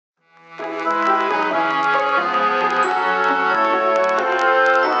If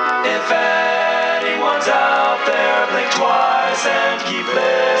anyone's out there, blink twice and keep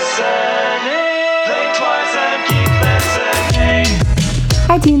listening. Blink twice and keep listening.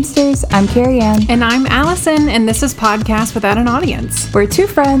 Hi Teamsters, I'm Carrie Ann. And I'm Allison, and this is Podcast Without an Audience. Where two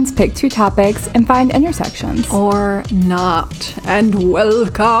friends pick two topics and find intersections. Or not. And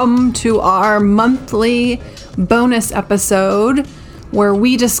welcome to our monthly bonus episode where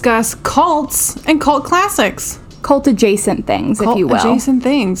we discuss cults and cult classics. Cult adjacent things, if you will. Adjacent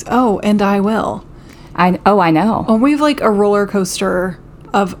things. Oh, and I will. I know. Oh, we have like a roller coaster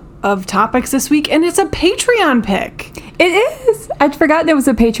of topics this week, and it's a Patreon pick. It is. I'd forgotten it was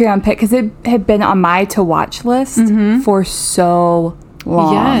a Patreon pick because it had been on my to-watch list for so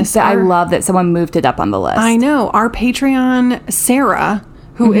long. Yes. I love that someone moved it up on the list. I know. Our Patreon, Sarah,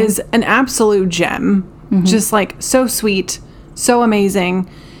 who is an absolute gem, just like so sweet, so amazing.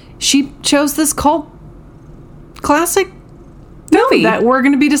 She chose this cult classic movie that we're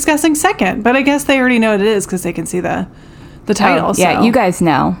going to be discussing second. But I guess they already know what it is because they can see the title. Oh, yeah, so. you guys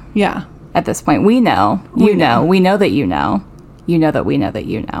know. Yeah. At this point, we know. You know. We know that you know. You know that we know that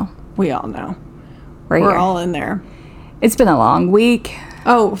you know. We all know. We're We're here. all in there. It's been a long week.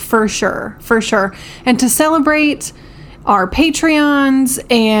 Oh, for sure. For sure. And to celebrate our Patreons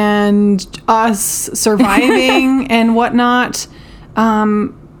and us surviving and whatnot,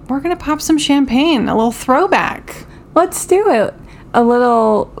 we're going to pop some champagne, a little throwback. Let's do it. A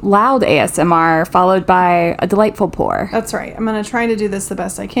little loud ASMR followed by a delightful pour. That's right. I'm going to try to do this the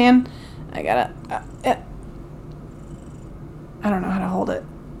best I can. I got to... I don't know how to hold it.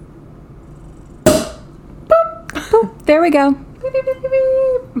 Boop, there we go.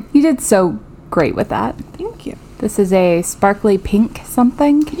 You did so great with that. Thank you. This is a sparkly pink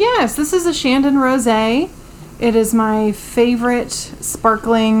something. Yes, this is a Shandon Rosé. It is my favorite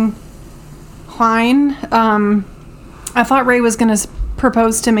sparkling wine. I thought Ray was going to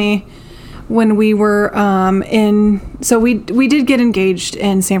propose to me when we were so we did get engaged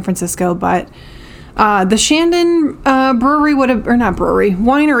in San Francisco, but the Shandon winery would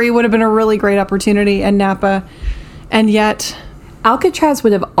have been a really great opportunity in Napa, and yet Alcatraz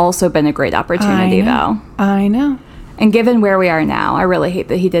would have also been a great opportunity, though. I know. And given where we are now, I really hate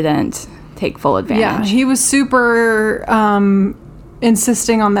that he didn't take full advantage. Yeah, he was super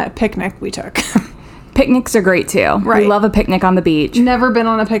insisting on that picnic we took. Picnics are great, too. Right. We love a picnic on the beach. Never been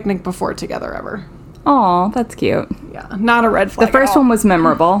on a picnic before together, ever. Aw, that's cute. Yeah, not a red flag. The first one was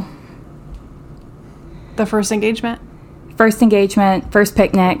memorable. The first engagement? First engagement, first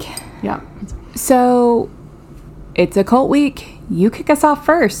picnic. Yeah. So, it's a cult week. You kick us off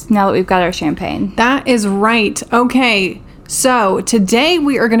first now that we've got our champagne. That is right. Okay, so today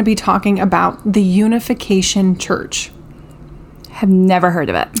we are going to be talking about the Unification Church. Have never heard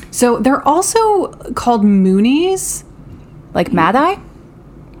of it. So they're also called Moonies. Like Mad-Eye?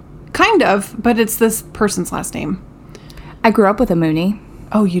 Kind of, but it's this person's last name. I grew up with a Moonie.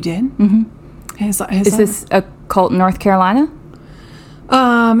 Oh, you did? Mm-hmm. Is this a cult in North Carolina?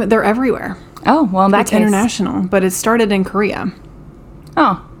 They're everywhere. Oh, well, in that It's case. international, but it started in Korea.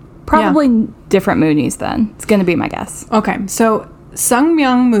 Oh, probably different Moonies then. It's going to be my guess. Okay, so Sung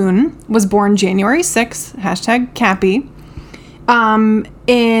Myung Moon was born January 6th, #Cappy,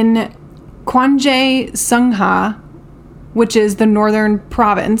 in Kwanje, Sungha, which is the northern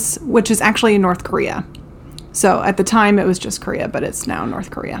province, which is actually in North Korea. So at the time it was just Korea, but it's now North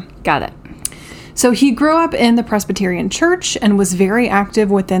Korea. Got it. So he grew up in the Presbyterian Church and was very active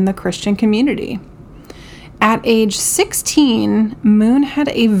within the Christian community. At age 16, Moon had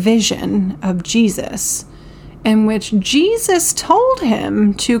a vision of Jesus in which Jesus told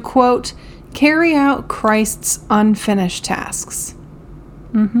him to, quote, carry out Christ's unfinished tasks.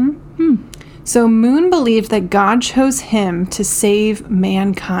 So Moon believed that God chose him to save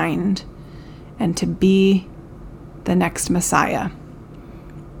mankind and to be the next Messiah.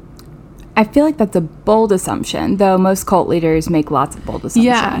 I feel like that's a bold assumption, though most cult leaders make lots of bold assumptions.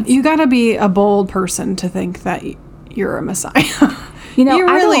 Yeah, you got to be a bold person to think that you're a Messiah. You know, you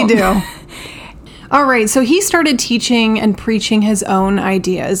I really don't- do. All right, so he started teaching and preaching his own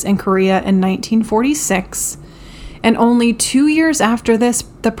ideas in Korea in 1946. And only 2 years after this,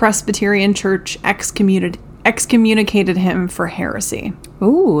 the Presbyterian Church excommunicated him for heresy.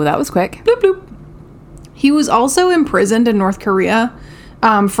 Ooh, that was quick. Bloop, bloop. He was also imprisoned in North Korea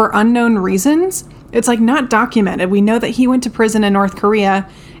for unknown reasons. It's like not documented. We know that he went to prison in North Korea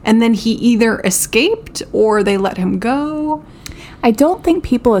and then he either escaped or they let him go. I don't think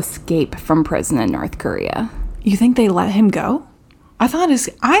people escape from prison in North Korea. You think they let him go? I thought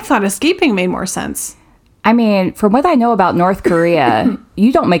escaping made more sense. I mean, from what I know about North Korea,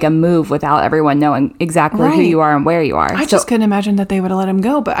 you don't make a move without everyone knowing exactly who Right. you are and where you are. I just couldn't imagine that they would have let him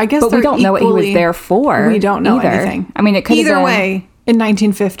go, but I guess But we don't know what he was there for. We don't know either. anything. I mean, it could have either been. way. In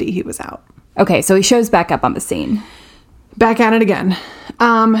 1950, he was out. Okay, so he shows back up on the scene. Back at it again.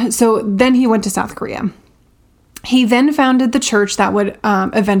 So then he went to South Korea. He then founded the church that would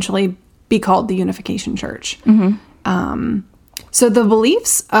eventually be called the Unification Church. So the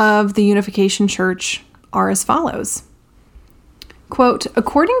beliefs of the Unification Church are as follows. Quote,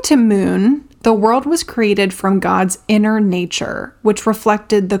 according to Moon, the world was created from God's inner nature, which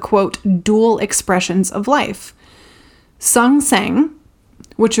reflected the, quote, dual expressions of life. Sung Sang,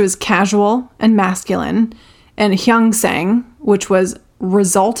 which was casual and masculine, and Hyung Sang, which was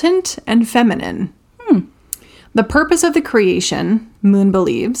resultant and feminine. The purpose of the creation, Moon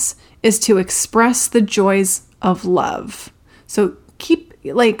believes, is to express the joys of love. So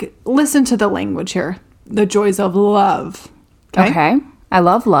listen to the language here. The joys of love. Okay. I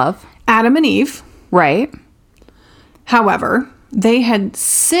love love. Adam and Eve, Right. however, they had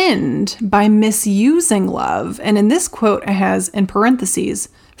sinned by misusing love. And in this quote, it has in parentheses,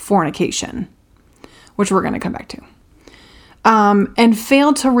 fornication, which we're going to come back to, and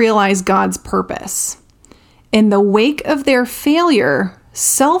failed to realize God's purpose. In the wake of their failure,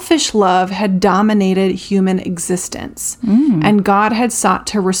 selfish love had dominated human existence, and God had sought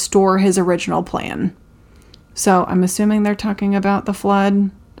to restore his original plan. So I'm assuming they're talking about the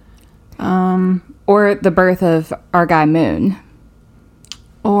flood. Or the birth of our guy Moon.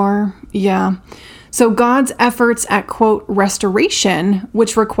 So God's efforts at, quote, restoration,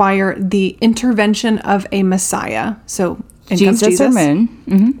 which require the intervention of a Messiah. So in comes Jesus or Moon.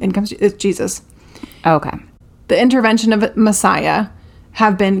 Mm-hmm. In comes it's Jesus. Okay. The intervention of a Messiah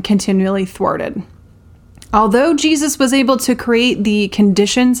have been continually thwarted. Although Jesus was able to create the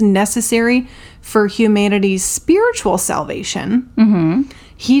conditions necessary for humanity's spiritual salvation,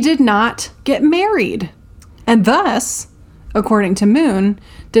 he did not get married. And thus, according to Moon,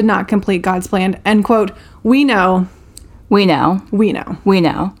 did not complete God's plan. End quote. We know. We know. We know. We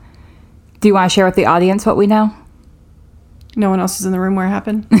know. Do you want to share with the audience what we know? No one else is in the room where it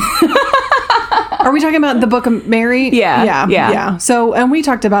happened. Are we talking about the Book of Mary? Yeah. So, and we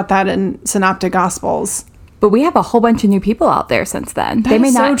talked about that in Synoptic Gospels. But we have a whole bunch of new people out there since then. That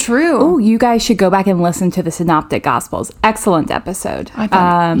is so true. Oh, you guys should go back and listen to the Synoptic Gospels. Excellent episode. I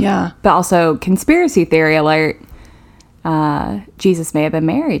thought, yeah. But also, conspiracy theory alert. Jesus may have been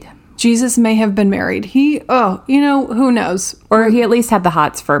married. Jesus may have been married. Who knows? Or he at least had the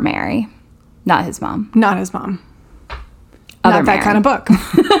hots for Mary. Not his mom. Not his mom. Other Not that Mary. kind of book.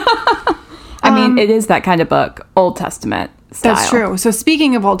 I mean, it is that kind of book. Old Testament style. That's true. So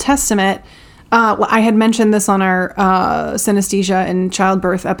speaking of Old Testament, I had mentioned this on our synesthesia and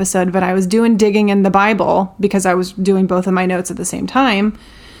childbirth episode, but I was doing digging in the Bible because I was doing both of my notes at the same time.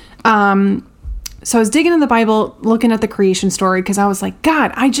 So I was digging in the Bible, looking at the creation story, because I was like,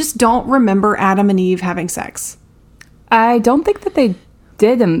 God, I just don't remember Adam and Eve having sex. I don't think that they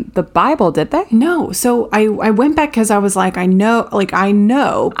did in the Bible, did they? No. So I went back because I was like, I know.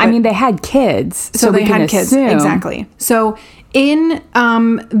 I mean, they had kids. So we they can had kids. assume. Exactly. So in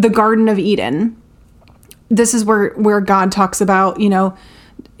the Garden of Eden, this is where God talks about,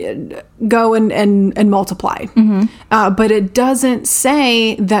 go and multiply. But it doesn't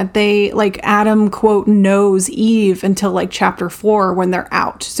say that they, Adam, quote, knows Eve until chapter 4 when they're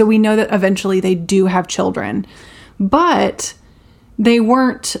out. So we know that eventually they do have children. But they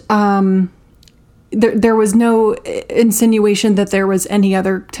weren't, there was no insinuation that there was any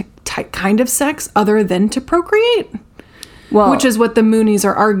other kind of sex other than to procreate. Well, Which is what the Moonies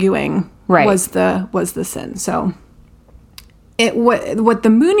are arguing Right. was the sin. So what the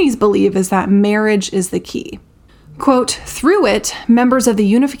Moonies believe is that marriage is the key. Quote, through it, members of the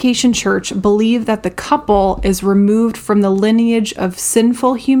Unification Church believe that the couple is removed from the lineage of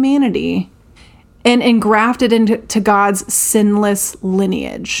sinful humanity and engrafted into God's sinless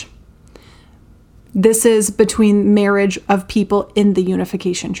lineage. This is between marriage of people in the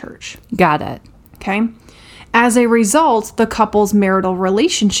Unification Church. got it. Okay. As a result, the couple's marital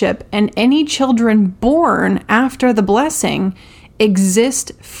relationship and any children born after the blessing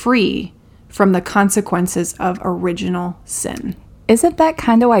exist free from the consequences of original sin. Isn't that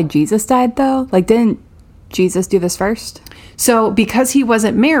kind of why Jesus died, though? Didn't Jesus do this first? So because he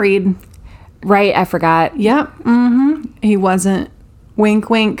wasn't married, Right, I forgot. yep, he wasn't. Wink,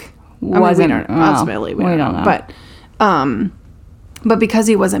 wink. Wasn't- we don't know. well, Ultimately, we we don't don't know. But because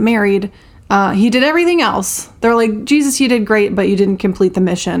he wasn't married, he did everything else. They're like, Jesus, you did great, but you didn't complete the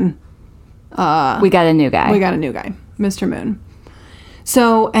mission. We got a new guy. We got a new guy, Mr. Moon.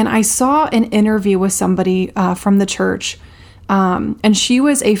 So, and I saw an interview with somebody from the church, and she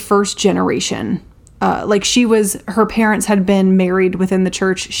was a first generation. Her parents had been married within the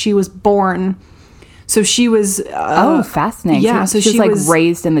church. She was born. So she was... fascinating. Yeah, so she she was was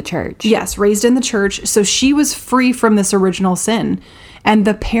raised in the church. Yes, raised in the church. So she was free from this original sin. And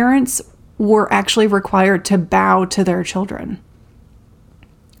the parents were actually required to bow to their children.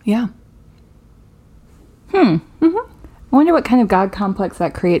 Yeah. I wonder what kind of God complex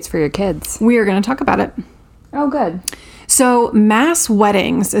that creates for your kids. We are going to talk about it. Oh, good. So mass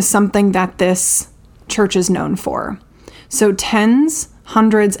weddings is something that this church is known for. So tens,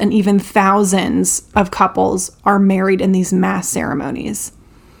 hundreds, and even thousands of couples are married in these mass ceremonies.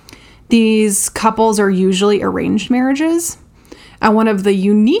 These couples are usually arranged marriages. And one of the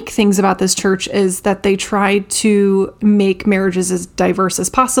unique things about this church is that they try to make marriages as diverse as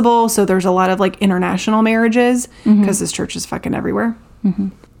possible. So there's a lot of like international marriages because this church is fucking everywhere.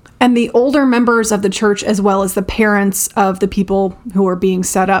 And the older members of the church, as well as the parents of the people who are being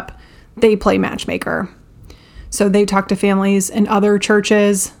set up, they play matchmaker. So they talk to families in other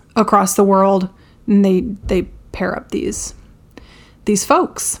churches across the world, and they pair up these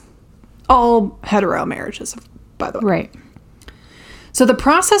folks. All hetero marriages, by the way. Right. So the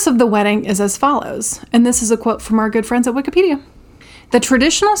process of the wedding is as follows, and this is a quote from our good friends at Wikipedia. The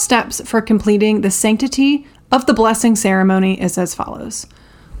traditional steps for completing the sanctity of the blessing ceremony is as follows.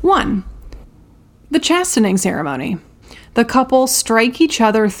 1. The chastening ceremony. The couple strike each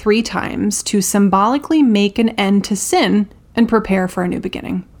other 3 times to symbolically make an end to sin and prepare for a new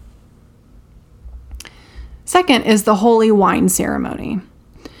beginning. 2nd is the holy wine ceremony.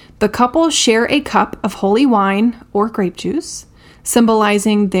 The couple share a cup of holy wine or grape juice,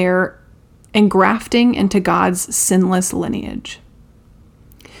 symbolizing their engrafting into God's sinless lineage.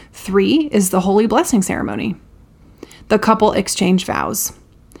 3 is the holy blessing ceremony. The couple exchange vows.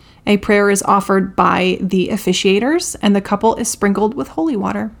 A prayer is offered by the officiators, and the couple is sprinkled with holy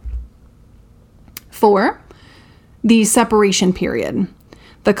water. 4, the separation period.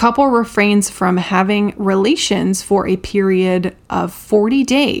 The couple refrains from having relations for a period of 40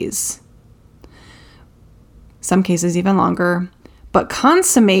 days, some cases even longer, but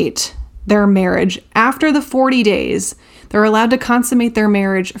consummate their marriage after the 40 days. They're allowed to consummate their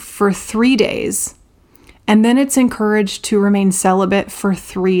marriage for 3 days, and then it's encouraged to remain celibate for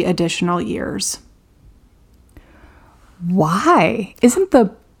 3 additional years. Why? Isn't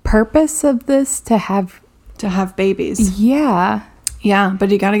the purpose of this to have babies? Yeah. Yeah, but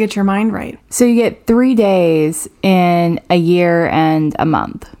you got to get your mind right. So you get 3 days in a year and a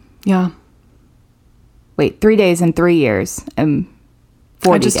month. Yeah. Wait, 3 days and 3 years and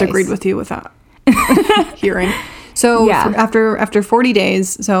 40 I just days. agreed with you with that hearing. So Yeah. after 40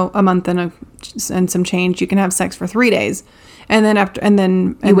 days, so a month and some change, you can have sex for 3 days, and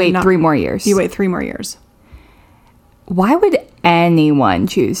then You wait 3 more years. You wait 3 more years. Why would anyone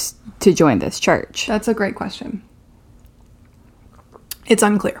choose to join this church? That's a great question. It's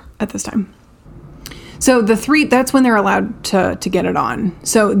unclear at this time. So that's when they're allowed to get it on.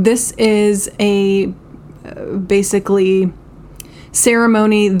 So this is a basically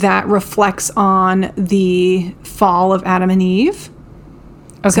ceremony that reflects on the fall of Adam and Eve.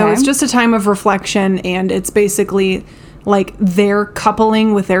 Okay. So it's just a time of reflection, and it's basically like their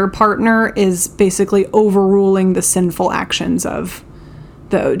coupling with their partner is basically overruling the sinful actions of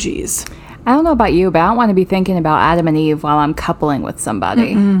the OGs. I don't know about you, but I don't want to be thinking about Adam and Eve while I'm coupling with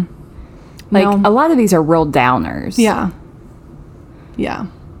somebody. Like, No. a lot of these are real downers. Yeah. Yeah.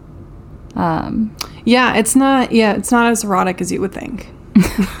 Yeah, it's not as erotic as you would think.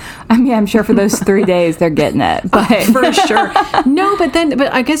 I mean, I'm sure for those 3 days they're getting it, but For sure. No, but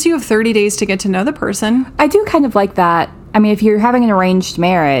I guess you have 30 days to get to know the person. I do kind of like that. I mean, if you're having an arranged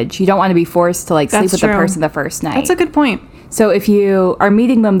marriage, you don't want to be forced to like sleep That's with the true. person the first night. That's a good point. So if you are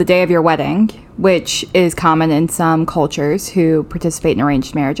meeting them the day of your wedding, which is common in some cultures who participate in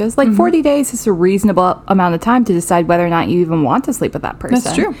arranged marriages, like 40 days is a reasonable amount of time to decide whether or not you even want to sleep with that person.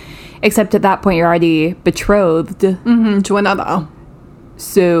 That's true. Except at that point you're already betrothed. To another.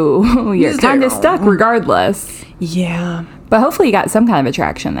 So you're kind of stuck regardless. Yeah. But hopefully you got some kind of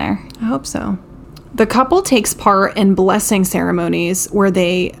attraction there. I hope so. The couple takes part in blessing ceremonies where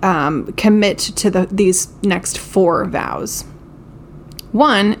they commit to these next 4 vows.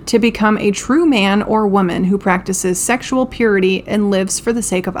 1, to become a true man or woman who practices sexual purity and lives for the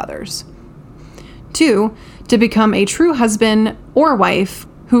sake of others. 2, to become a true husband or wife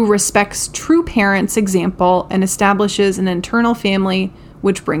who respects true parents' example and establishes an internal family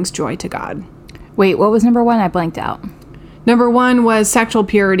which brings joy to God. Wait, what was number 1? I blanked out. Number 1 was sexual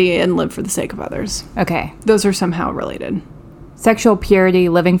purity and live for the sake of others. Okay. Those are somehow related. Sexual purity,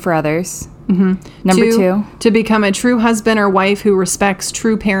 living for others. Number two. To become a true husband or wife who respects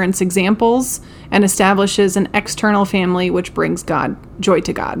true parents' examples and establishes an external family which brings joy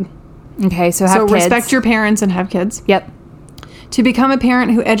to God. Okay, so have kids. Respect your parents and have kids. Yep. To become a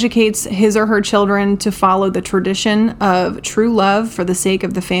parent who educates his or her children to follow the tradition of true love for the sake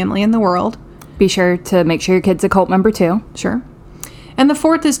of the family and the world. Be sure to make sure your kid's a cult member too. Sure. And the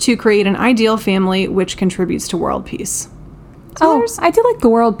fourth is to create an ideal family which contributes to world peace. So I do like the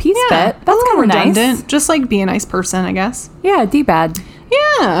world peace bit. That's a little kind of redundant. nice. Just like be a nice person, I guess. Yeah, D-bad.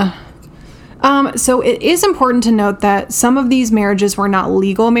 Yeah. So it is important to note that some of these marriages were not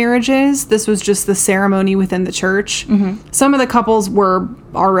legal marriages. This was just the ceremony within the church. Some of the couples were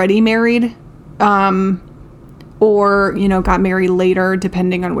already married, or, got married later,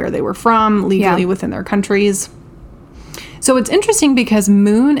 depending on where they were from, legally within their countries. So it's interesting because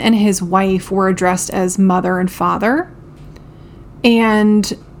Moon and his wife were addressed as mother and father.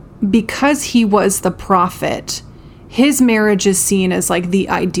 And because he was the prophet, his marriage is seen as like the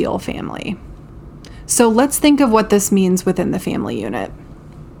ideal family. So let's think of what this means within the family unit.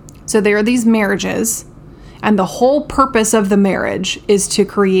 So there are these marriages, and the whole purpose of the marriage is to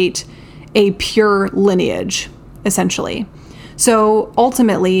create a pure lineage, essentially. So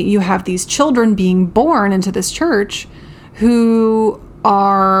ultimately, you have these children being born into this church who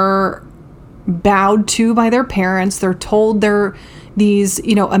are bowed to by their parents. They're told they're these,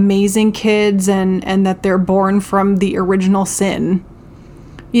 amazing kids and that they're born from the original sin.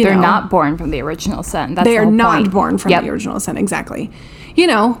 They're not born from the original sin. That's they are the whole not point. born from the original sin. Exactly.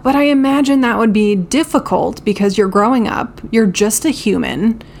 But I imagine that would be difficult because you're growing up, you're just a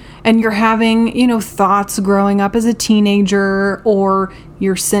human, and you're having, thoughts growing up as a teenager, or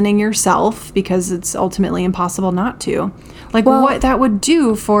you're sinning yourself because it's ultimately impossible not to. Like, what that would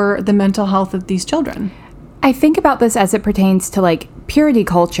do for the mental health of these children. I think about this as it pertains to like purity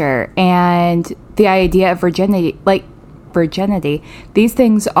culture and the idea of virginity. These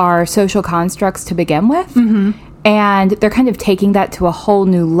things are social constructs to begin with. And they're kind of taking that to a whole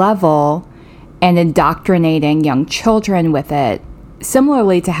new level and indoctrinating young children with it.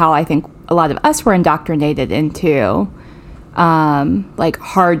 Similarly to how I think a lot of us were indoctrinated into like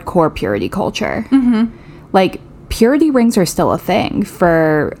hardcore purity culture. Like purity rings are still a thing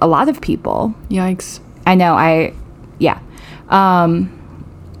for a lot of people. Yikes. I know.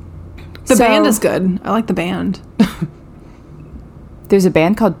 The band is good. I like the band. There's a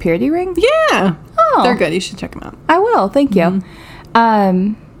band called Purity Ring? Yeah. Oh. They're good. You should check them out. I will. Thank you.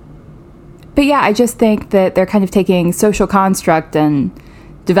 But yeah, I just think that they're kind of taking social construct and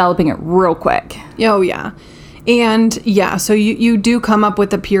developing it real quick. Oh, yeah. And yeah, so you do come up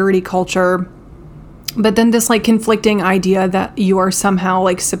with a purity culture, but then this like conflicting idea that you are somehow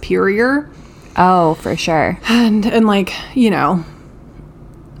like superior. Oh, for sure. And like,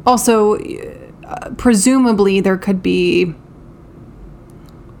 also presumably there could be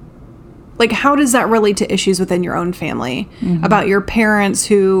like, how does that relate to issues within your own family about your parents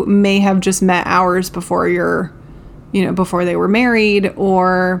who may have just met hours before before they were married,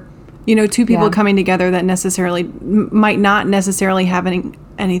 or, two people coming together that might not necessarily have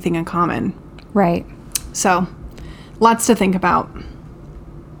anything in common. Right. So lots to think about.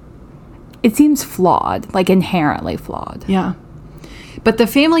 It seems flawed, like inherently flawed. Yeah. But the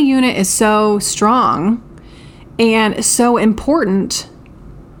family unit is so strong and so important.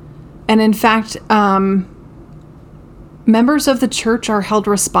 And in fact, members of the church are held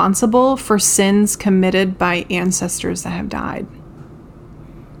responsible for sins committed by ancestors that have died.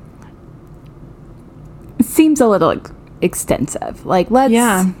 It seems a little extensive. Like, let's,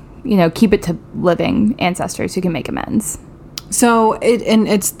 keep it to living ancestors who can make amends. So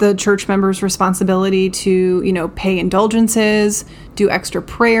it's the church members' responsibility to, pay indulgences, do extra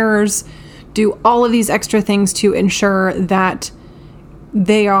prayers, do all of these extra things to ensure that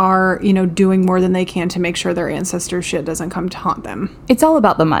they are, doing more than they can to make sure their ancestors' shit doesn't come to haunt them. It's all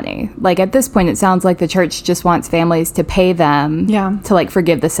about the money. Like, at this point, it sounds like the church just wants families to pay them to, like,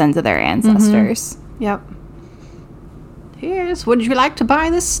 forgive the sins of their ancestors. Yep. Here's, would you like to buy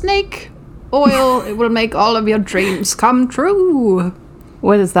this snake oil? It will make all of your dreams come true.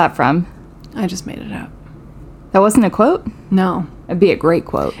 What is that from? I just made it up. That wasn't a quote? No. It'd be a great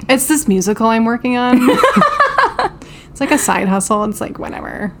quote. It's this musical I'm working on. It's like a side hustle. It's like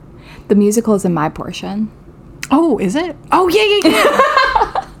whatever. The musical is in my portion. Oh, is it? Oh,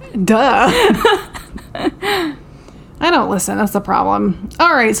 yeah. Duh. I don't listen. That's the problem.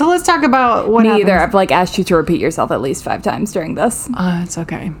 All right, so let's talk about what happens. Me either. I've like asked you to repeat yourself at least 5 times during this. It's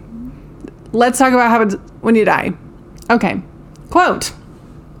okay. Let's talk about how when you die. Okay. Quote.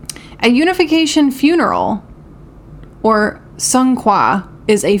 A unification funeral, or Seongkwa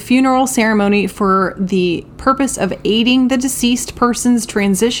is a funeral ceremony for the purpose of aiding the deceased person's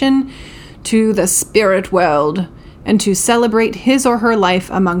transition to the spirit world and to celebrate his or her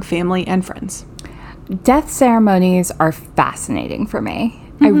life among family and friends. Death ceremonies are fascinating for me.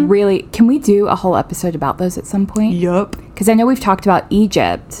 Can we do a whole episode about those at some point? Yup. Because I know we've talked about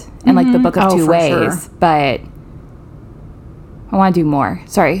Egypt and like the Book of Two for Ways, sure. but I want to do more.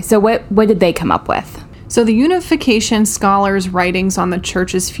 Sorry. So what did they come up with? So the Unification scholars' writings on the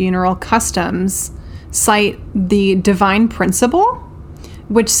church's funeral customs cite the divine principle,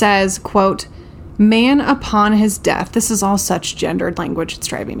 which says, quote, man upon his death. This is all such gendered language. It's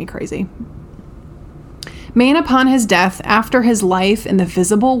driving me crazy. Man upon his death, after his life in the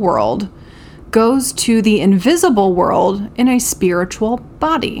visible world, goes to the invisible world in a spiritual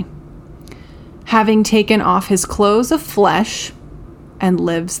body, having taken off his clothes of flesh, and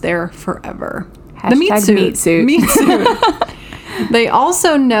lives there forever. The Meat suit. Meat suit. They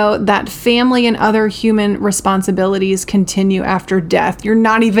also note that family and other human responsibilities continue after death. You're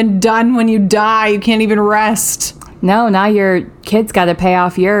not even done when you die. You can't even rest. No, now your kids got to pay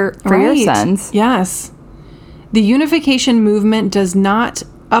off your sons. Yes. The Unification movement does not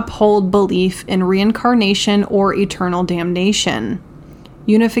uphold belief in reincarnation or eternal damnation.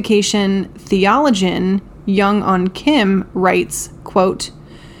 Unification theologian Young-on Kim writes, quote,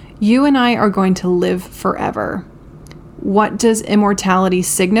 you and I are going to live forever. What does immortality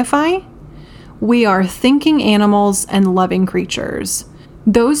signify? We are thinking animals and loving creatures.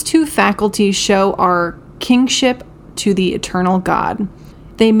 Those two faculties show our kingship to the eternal God.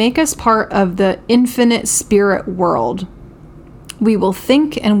 They make us part of the infinite spirit world. We will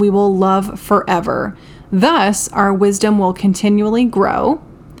think and we will love forever. Thus, our wisdom will continually grow,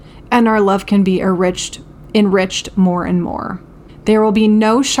 and our love can be enriched more and more. There will be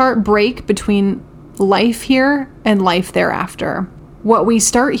no sharp break between life here and life thereafter. What we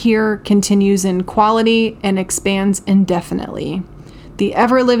start here continues in quality and expands indefinitely. The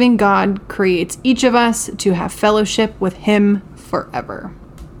ever-living God creates each of us to have fellowship with him forever.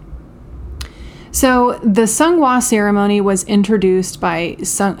 So the Seongkwa ceremony was introduced by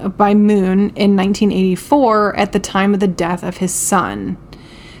Moon in 1984 at the time of the death of his son.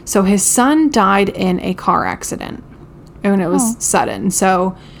 So his son died in a car accident, and it was sudden.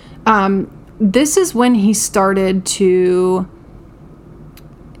 So this is when he started to...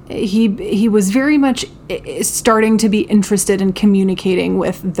 He was very much starting to be interested in communicating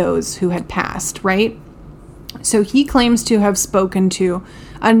with those who had passed, right? So he claims to have spoken to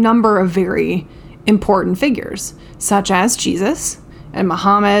a number of very important figures, such as Jesus and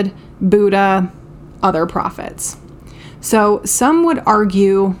Muhammad, Buddha, other prophets. So some would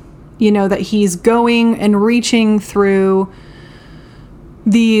argue, that he's going and reaching through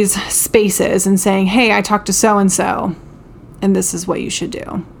these spaces and saying, hey, I talked to so-and-so, and this is what you should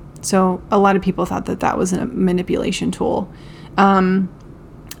do. So a lot of people thought that was a manipulation tool. The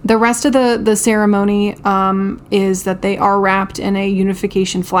rest of the ceremony is that they are wrapped in a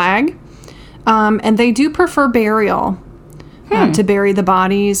unification flag. And they do prefer burial to bury the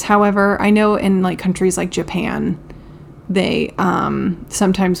bodies. However, I know in countries like Japan, they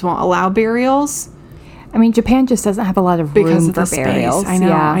sometimes won't allow burials. I mean, Japan just doesn't have a lot of because room of the for burials. Space.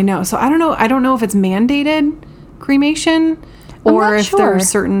 I know. So I don't know if it's mandated cremation or if there's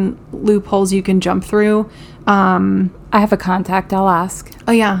certain loopholes you can jump through. I have a contact. I'll ask.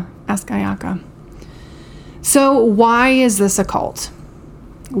 Oh yeah, ask Ayaka. So why is this a cult?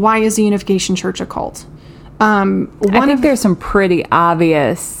 Why is the Unification Church a cult? I think there's some pretty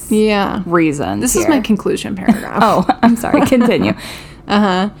obvious reasons. This here. is my conclusion paragraph. Oh, I'm sorry. Continue.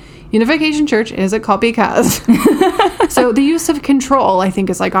 Unification Church is a cult because so the use of control, I think,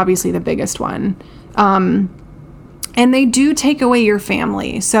 is obviously the biggest one. And they do take away your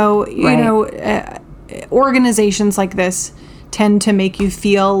family. So, organizations like this tend to make you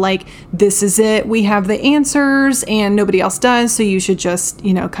feel like this is it. We have the answers and nobody else does. So you should just,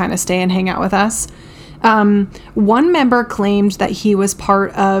 kind of stay and hang out with us. One member claimed that he was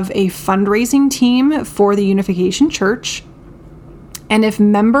part of a fundraising team for the Unification Church. And if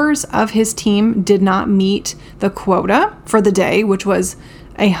members of his team did not meet the quota for the day, which was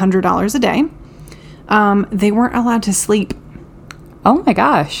 $100 a day, they weren't allowed to sleep. Oh my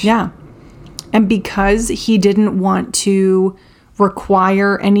gosh. Yeah. And because he didn't want to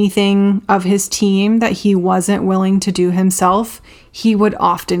require anything of his team that he wasn't willing to do himself, he would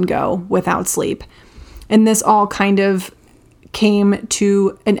often go without sleep. And this all kind of came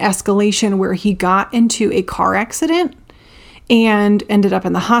to an escalation where he got into a car accident and ended up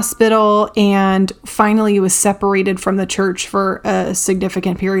in the hospital, and finally was separated from the church for a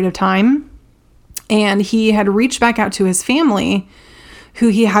significant period of time. And he had reached back out to his family, who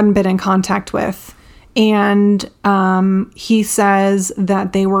he hadn't been in contact with. And he says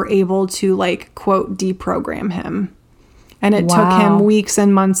that they were able to, like, quote, deprogram him. And it took him weeks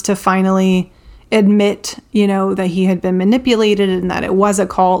and months to finally admit, you know, that he had been manipulated and that it was a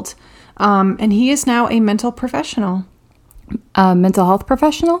cult. And he is now a mental professional. Mental health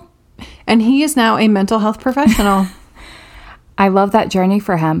professional? And he is now a mental health professional. I love that journey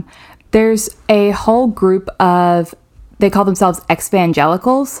for him. There's a whole group of, they call themselves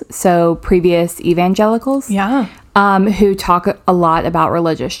ex-evangelicals, so previous evangelicals. Yeah. Who talk a lot about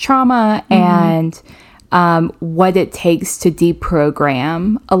religious trauma and what it takes to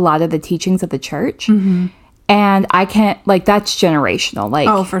deprogram a lot of the teachings of the church. And I can't, like, that's generational. Like,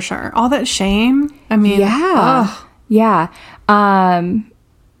 oh, for sure. All that shame. I mean, yeah.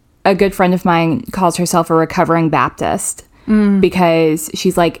 A good friend of mine calls herself a recovering Baptist because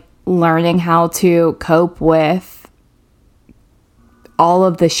she's, like, learning how to cope with all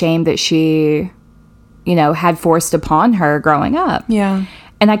of the shame that she, you know, had forced upon her growing up. Yeah.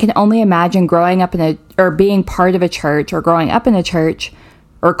 And I can only imagine growing up or being part of a church or growing up in a church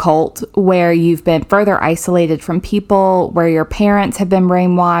or cult where you've been further isolated from people, where your parents have been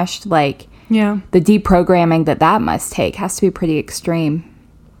brainwashed. Like, yeah, the deprogramming that must take has to be pretty extreme.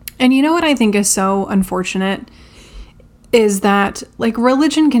 And you know what I think is so unfortunate is that, like,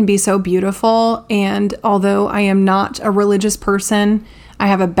 religion can be so beautiful. And although I am not a religious person, I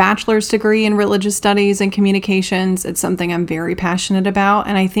have a bachelor's degree in religious studies and communications. It's something I'm very passionate about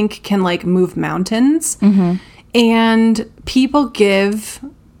and I think can, like, move mountains. And people give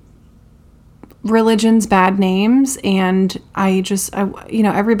religions bad names. And I you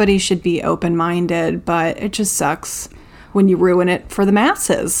know, everybody should be open-minded, but it just sucks when you ruin it for the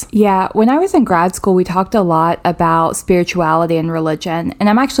masses. Yeah. When I was in grad school, we talked a lot about spirituality and religion. And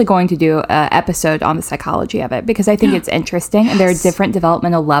I'm actually going to do an episode on the psychology of it because I think it's interesting. And there are different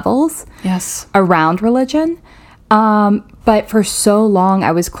developmental levels around religion. But for so long,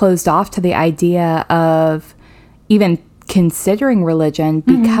 I was closed off to the idea of even considering religion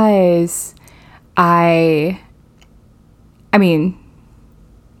because I mean,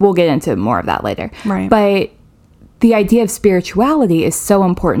 we'll get into more of that later. Right. But the idea of spirituality is so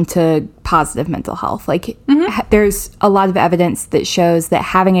important to positive mental health. Like, there's a lot of evidence that shows that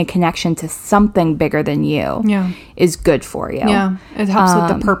having a connection to something bigger than you is good for you. Yeah, it helps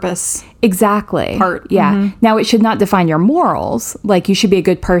with the purpose. Exactly. Part. Yeah. Now, it should not define your morals. Like, you should be a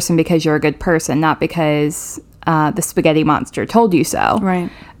good person because you're a good person, not because the spaghetti monster told you so.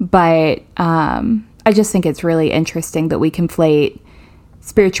 Right. But I just think it's really interesting that we conflate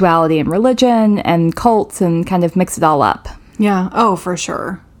spirituality and religion and cults and kind of mix it all up. Yeah. Oh, for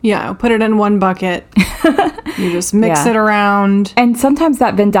sure. Yeah. Put it in one bucket. You just mix it around. And sometimes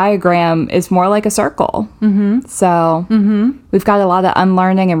that Venn diagram is more like a circle. So we've got a lot of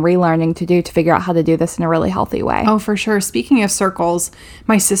unlearning and relearning to do to figure out how to do this in a really healthy way. Oh, for sure. Speaking of circles,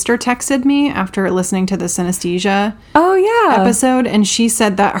 my sister texted me after listening to the synesthesia episode, and she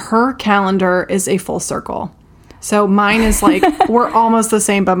said that her calendar is a full circle. So mine is like, we're almost the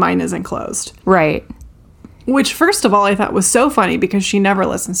same, but mine isn't closed. Right. Which, first of all, I thought was so funny because she never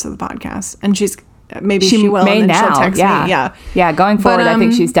listens to the podcast. And she will, may and then now. she'll text me. Yeah. Yeah, going forward, I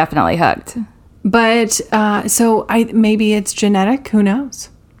think she's definitely hooked. But, so maybe it's genetic. Who knows?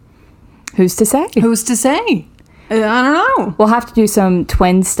 Who's to say? Who's to say? I don't know. We'll have to do some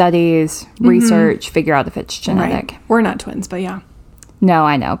twin studies, research, figure out if it's genetic. Right. We're not twins, but yeah. No,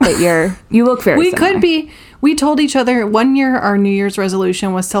 I know, but you look very We similar. could be. We told each other one year our New Year's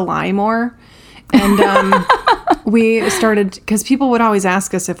resolution was to lie more. And we started, because people would always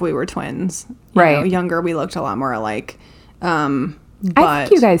ask us if we were twins. You know, younger, we looked a lot more alike. But I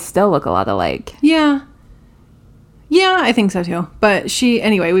think you guys still look a lot alike. Yeah. Yeah, I think so too. But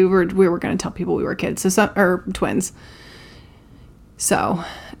anyway, we were going to tell people we were kids, or twins. So,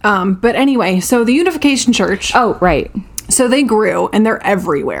 but anyway, so the Unification Church. Oh, right. So they grew and they're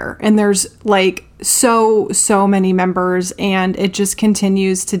everywhere. And there's like so many members, and it just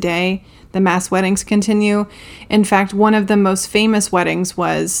continues today. The mass weddings continue. In fact, one of the most famous weddings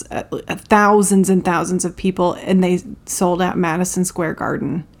was thousands and thousands of people, and they sold out Madison Square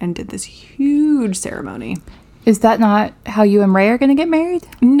Garden and did this huge ceremony. Is that not how you and Ray are going to get married?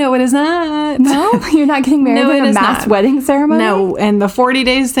 No, it is not. No? You're not getting married in a mass wedding ceremony? No, and the 40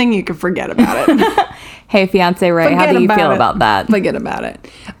 days thing, you can forget about it. Hey, fiance Ray, how do you feel about that? Forget about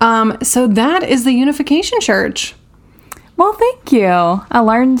it. So that is the Unification Church. Well, thank you. I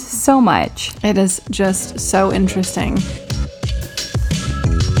learned so much. It is just so interesting.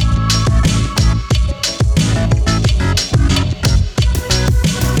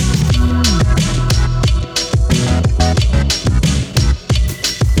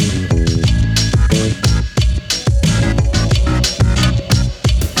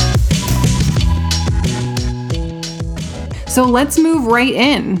 So let's move right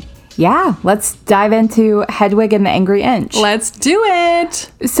in. Yeah, let's dive into Hedwig and the Angry Inch. Let's do it.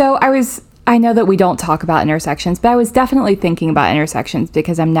 So I know that we don't talk about intersections, but I was definitely thinking about intersections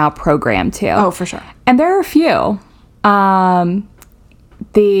because I'm now programmed to. Oh, for sure. And there are a few.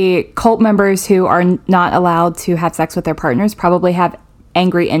 The cult members who are not allowed to have sex with their partners probably have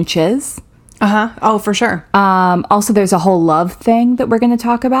angry inches. Oh, for sure. Also, there's a whole love thing that we're going to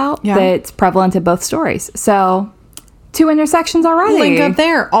talk about that's prevalent in both stories. So, 2 intersections already. Link up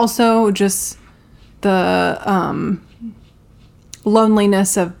there. Also, just the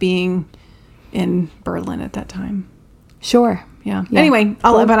loneliness of being in Berlin at that time. Sure. Yeah. Anyway,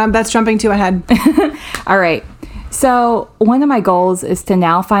 that's jumping too ahead. All right. So one of my goals is to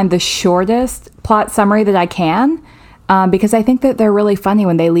now find the shortest plot summary that I can, because I think that they're really funny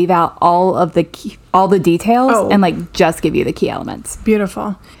when they leave out all the details and like just give you the key elements.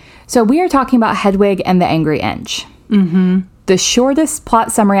 Beautiful. So we are talking about Hedwig and the Angry Inch. Mm-hmm. The shortest plot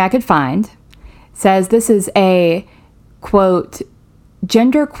summary I could find says this is a, quote,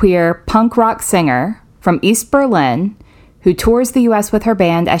 genderqueer punk rock singer from East Berlin who tours the U.S. with her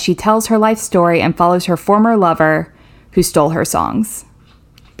band as she tells her life story and follows her former lover who stole her songs.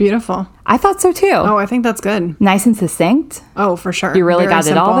 Beautiful. I thought so too. Oh, I think that's good. Nice and succinct. Oh, for sure. You really Very got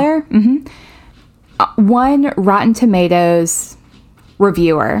simple. it all there. One Rotten Tomatoes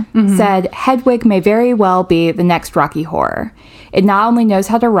reviewer said Hedwig may very well be the next Rocky Horror. It not only knows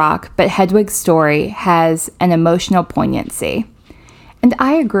how to rock, but Hedwig's story has an emotional poignancy. And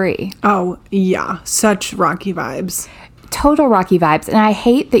I agree. Oh, yeah. Such Rocky vibes. Total Rocky vibes. And I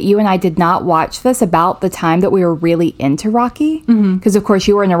hate that you and I did not watch this about the time that we were really into Rocky. Because, of course,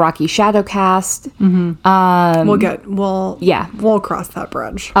 you were in a Rocky Shadowcast. We'll cross that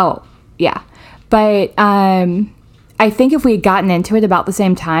bridge. Oh, yeah. But I think if we had gotten into it about the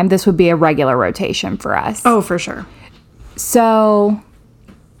same time, this would be a regular rotation for us. Oh, for sure. So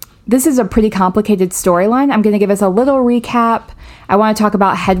this is a pretty complicated storyline. I'm going to give us a little recap. I want to talk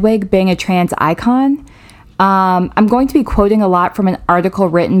about Hedwig being a trans icon. I'm going to be quoting a lot from an article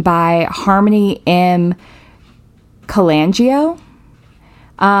written by Harmony M. Colangio.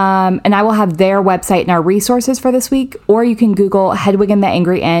 And I will have their website in our resources for this week. Or you can Google Hedwig and the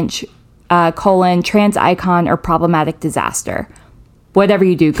Angry Inch, trans icon or problematic disaster. Whatever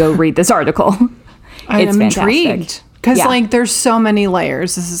you do, go read this article. I'm intrigued. Because, there's so many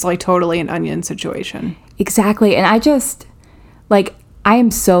layers. This is, totally an onion situation. Exactly. And I just, I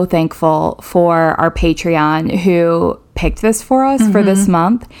am so thankful for our Patreon who picked this for us for this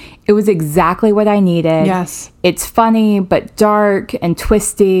month. It was exactly what I needed. Yes. It's funny, but dark and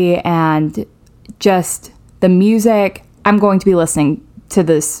twisty, and just the music. I'm going to be listening to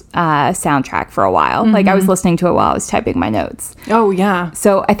this soundtrack for a while. I was listening to it while I was typing my notes. Oh, yeah.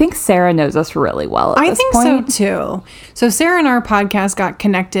 So I think Sarah knows us really well at this point. I think so, too. So Sarah and our podcast got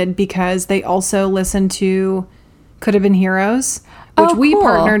connected because they also listened to Could Have Been Heroes, which we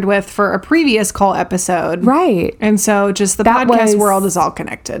partnered with for a previous call episode. Right. And so just the podcast world is all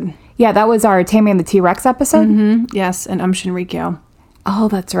connected. Yeah, that was our Tammy and the T-Rex episode. Mm-hmm. Yes, and Shinrikyo. Oh,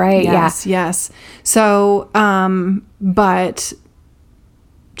 that's right. Yes. So, but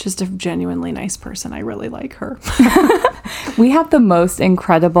just a genuinely nice person. I really like her. We have the most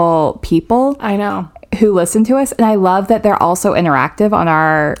incredible people. I know. Who listen to us. And I love that they're also interactive on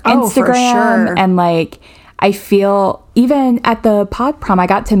our Instagram. For sure. And I feel even at the pod prom, I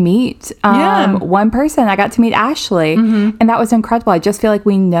got to meet one person. I got to meet Ashley. And that was incredible. I just feel like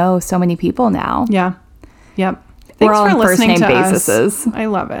we know so many people now. Yeah. Yep. We're Thanks all for on listening first to name us. basis. I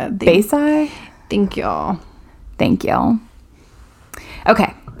love it. Basi? Thank y'all. Thank you.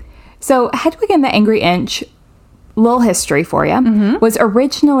 Okay. So Hedwig and the Angry Inch, little history for you, was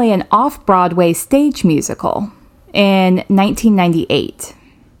originally an off-Broadway stage musical in 1998.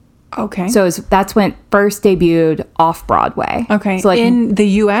 Okay. So that's when it first debuted off-Broadway. Okay. So in the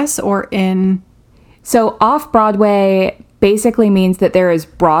U.S. or in... So off-Broadway basically means that there is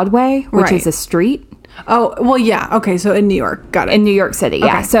Broadway, which is a street. Oh, well, yeah. Okay, so in New York. Got it. In New York City,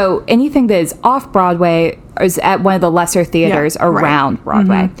 yeah. Okay. So anything that is off-Broadway is at one of the lesser theaters around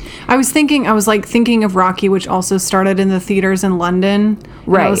Broadway. I was thinking of Rocky, which also started in the theaters in London.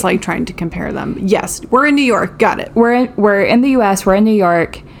 Right. I was trying to compare them. Yes, we're in New York. Got it. We're in the U.S. We're in New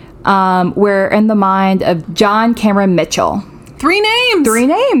York. We're in the mind of John Cameron Mitchell. 3 names. 3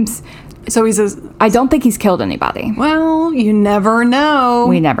 names. So he says, I don't think he's killed anybody. well, you never know.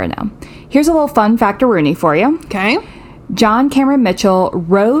 We never know. Here's a little fun factoroonie for you. Okay. John Cameron Mitchell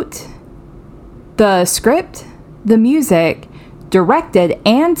wrote the script, the music, directed,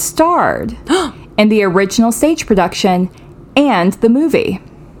 and starred in the original stage production and the movie.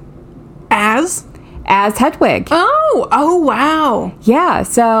 As as Hedwig. Oh, wow. Yeah,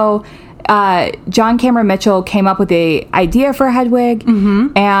 so John Cameron Mitchell came up with the idea for Hedwig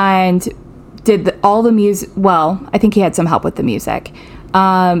and did all the music. Well, I think he had some help with the music.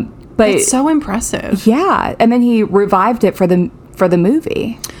 But It's so impressive. yeah, and then he revived it for the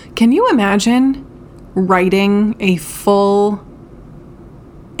movie. Can you imagine writing a full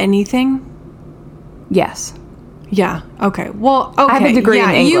anything? Yes. Yeah. Okay. Well, okay. I have a degree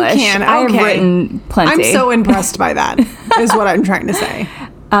yeah, in English. You can. I have Okay. written plenty. I'm so impressed by that, is what I'm trying to say.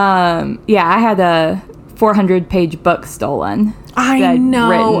 Yeah, I had a 400-page book stolen. I that I'd know.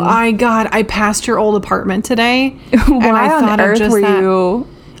 written. I passed your old apartment today. Why and I on thought of earth just were that. you?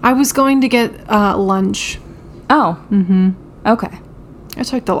 I was going to get lunch. Oh. Mm-hmm. Okay. I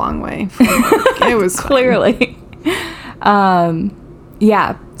took the long way. From work. It was fine. Clearly.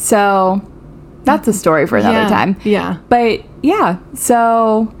 Yeah. So that's a story for another time. Yeah. But yeah.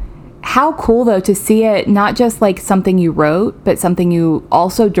 So how cool though to see it not just like something you wrote, but something you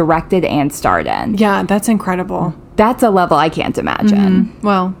also directed and starred in. Yeah, that's incredible. That's a level I can't imagine.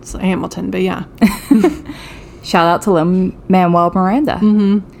 Well, it's Hamilton, but yeah. Shout out to Lin-Manuel Miranda.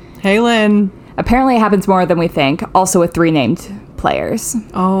 Hey, Lynn. Apparently it happens more than we think, also with 3 named players.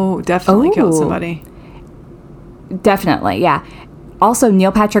 Oh, definitely killed Oh. somebody. Definitely, yeah. Also,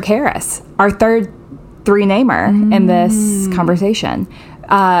 Neil Patrick Harris, our third 3-namer in this conversation,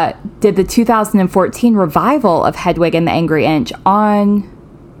 did the 2014 revival of Hedwig and the Angry Inch on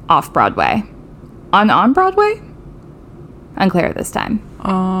Off-Broadway. On Broadway? Unclear this time.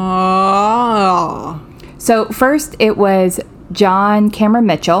 Oh. So first it was John Cameron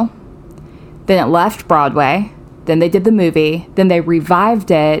Mitchell, then it left Broadway, then they did the movie, then they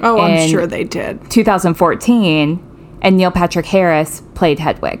revived it Oh, I'm in sure they did. 2014, and Neil Patrick Harris played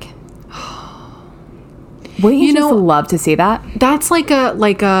Hedwig. Wouldn't you, just love to see that? That's like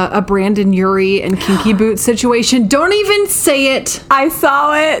a Brandon Urie and Kinky Boots situation. Don't even say it. I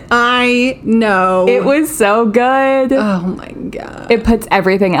saw it. I know. It was so good. Oh my god. It puts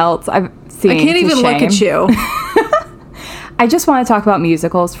everything else I've seen I can't to even look at shame. you. I just want to talk about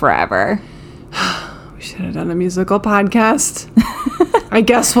musicals forever. We should have done a musical podcast. I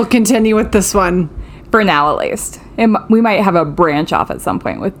guess we'll continue with this one. For now, at least. We might have a branch off at some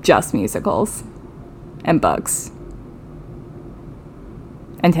point with just musicals. And books.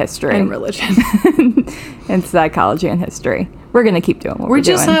 And history. And religion. And psychology and history. We're going to keep doing what we're We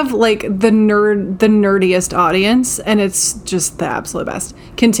just doing. have like the nerdiest audience, and it's just the absolute best.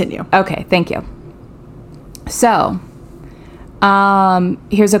 Continue. Okay, thank you. So,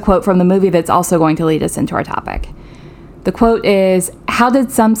 here's a quote from the movie that's also going to lead us into our topic. The quote is, "How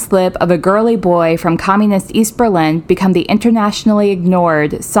did some slip of a girly boy from communist East Berlin become the internationally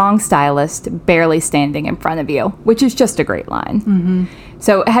ignored song stylist barely standing in front of you?" Which is just a great line. Mm-hmm.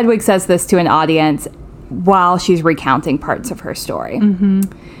 So Hedwig says this to an audience while she's recounting parts of her story. Mm-hmm.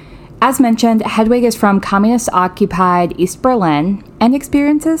 As mentioned, Hedwig is from communist-occupied East Berlin and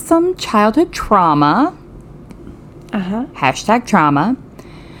experiences some childhood trauma. Hashtag trauma.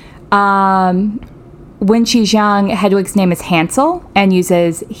 When she's young, Hedwig's name is Hansel and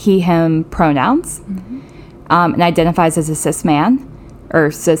uses he, him pronouns and identifies as a cis man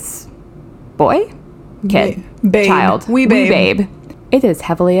or cis boy? Kid. Babe. Child. Wee babe. It is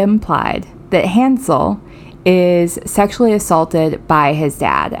heavily implied that Hansel is sexually assaulted by his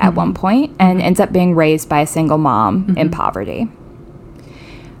dad at one point and ends up being raised by a single mom in poverty.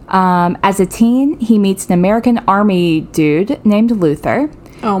 As a teen, he meets an American Army dude named Luther,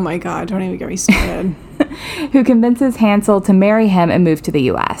 Oh my god, don't even get me started. who convinces Hansel to marry him and move to the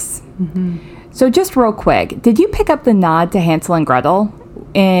U.S. So just real quick, did you pick up the nod to Hansel and Gretel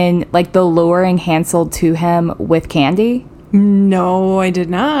in like the luring Hansel to him with candy? No, I did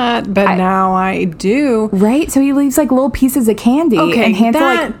not, but now I do. Right? So he leaves like little pieces of candy Okay, and Hansel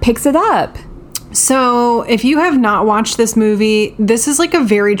like picks it up. So, if you have not watched this movie, this is like a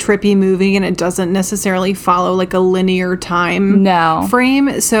very trippy movie and it doesn't necessarily follow like a linear time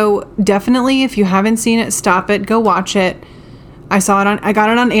frame. So, definitely if you haven't seen it, stop it, go watch it. I got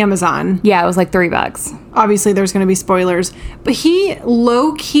it on Amazon. Yeah, it was like $3. Obviously, there's going to be spoilers, but he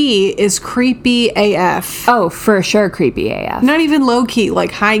low key is creepy AF. Oh, for sure, creepy AF. Not even low key,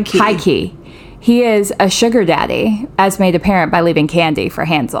 like high key. High key. He is a sugar daddy, as made apparent by leaving candy for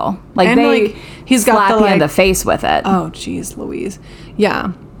Hansel. Like And, they like, he's got slap the, you in like- the face with it. Oh, jeez, Louise.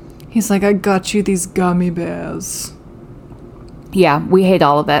 Yeah. He's like, I got you these gummy bears. Yeah, we hate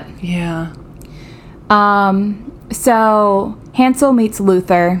all of it. Yeah. So Hansel meets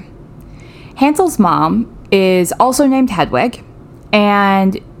Luther. Hansel's mom is also named Hedwig,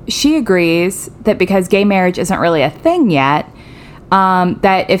 and she agrees that because gay marriage isn't really a thing yet,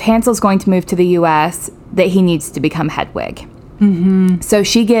 that if Hansel's going to move to the U.S., that he needs to become Hedwig. So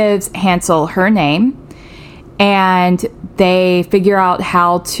she gives Hansel her name, and they figure out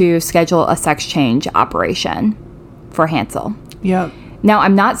how to schedule a sex change operation for Hansel. Yep. Now,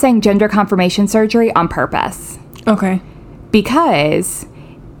 I'm not saying gender confirmation surgery on purpose, Okay. because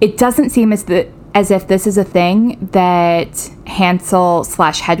it doesn't seem as if this is a thing that Hansel /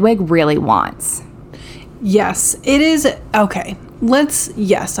 Hedwig really wants. Yes, it is. Okay.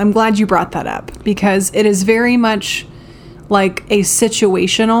 Yes, I'm glad you brought that up, because it is very much like a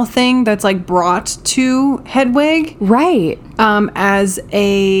situational thing that's like brought to Hedwig Right. as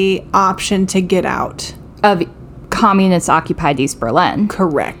a option to get out. Of communist occupied East Berlin.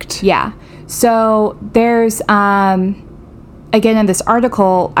 Correct. Yeah. So there's, again, in this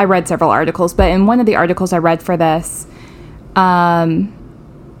article, I read several articles, but in one of the articles I read for this,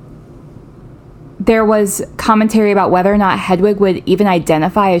 there was commentary about whether or not Hedwig would even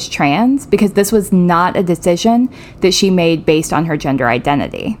identify as trans, because this was not a decision that she made based on her gender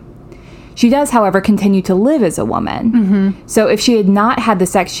identity. She does, however, continue to live as a woman. So if she had not had the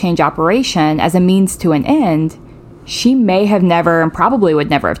sex change operation as a means to an end, she may have never, and probably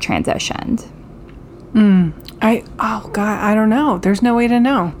would never have transitioned. Oh God, I don't know. There's no way to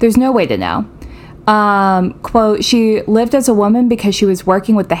know. There's no way to know. Quote, she lived as a woman because she was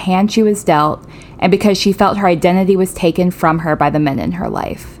working with the hand she was dealt, and because she felt her identity was taken from her by the men in her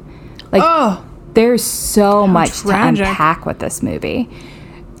life. Like, there's so much tragic. to unpack with this movie.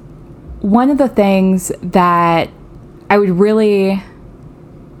 One of the things that I would really...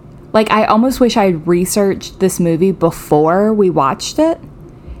 Like, I almost wish I'd researched this movie before we watched it,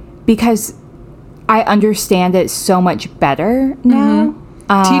 because I understand it so much better now.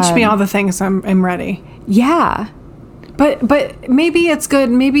 Teach me all the things. I'm ready. Yeah. But maybe it's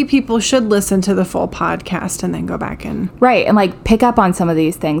good. Maybe people should listen to the full podcast and then go back and... Right, and like pick up on some of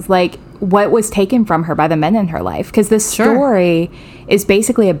these things, like what was taken from her by the men in her life. Because this story is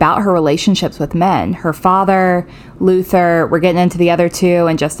basically about her relationships with men. Her father, Luther, we're getting into the other two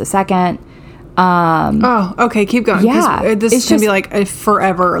in just a second. Okay, keep going. 'cause Yeah, this it's is going to be just- like a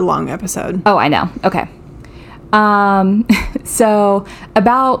forever long episode. Oh, I know. Okay. So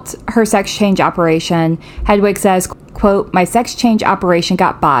about her sex change operation, Hedwig says, quote, "My sex change operation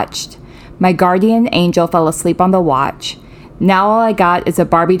got botched. My guardian angel fell asleep on the watch. Now all I got is a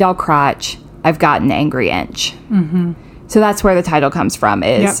Barbie doll crotch. I've got an angry inch." So that's where the title comes from,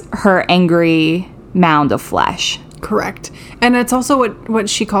 is her angry mound of flesh. Correct. And it's also what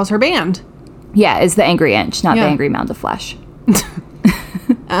she calls her band. Yeah, is the angry inch, not the Yeah. angry mound of flesh.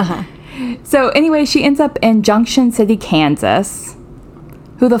 So anyway, she ends up in Junction City, Kansas.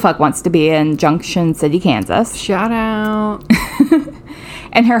 Who the fuck wants to be in Junction City, Kansas? Shout out.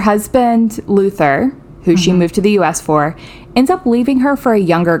 And her husband, Luther, who she moved to the U.S. for, ends up leaving her for a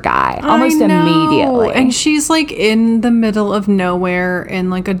younger guy almost I know. immediately. And she's like in the middle of nowhere in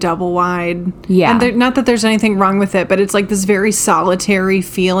like a double wide. Yeah. And not that there's anything wrong with it, but it's like this very solitary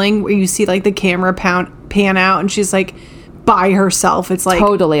feeling where you see like the camera pan out and she's like by herself. It's like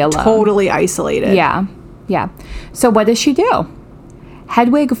Totally alone. Totally isolated. Yeah. So what does she do?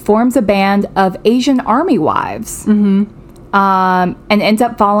 Hedwig forms a band of Asian army wives. And ends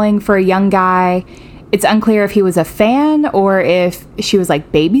up falling for a young guy. It's unclear if he was a fan or if she was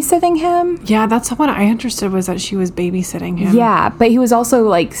like babysitting him. Yeah, that's what I understood, was that she was babysitting him. Yeah, but he was also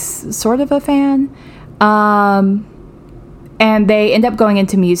like sort of a fan. And they end up going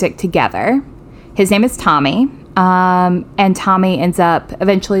into music together. His name is Tommy. And Tommy ends up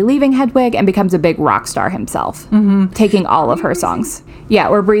eventually leaving Hedwig and becomes a big rock star himself, taking all of her songs. Yeah,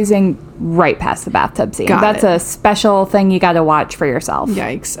 we're breezing right past the bathtub scene. That's a special thing you got to watch for yourself.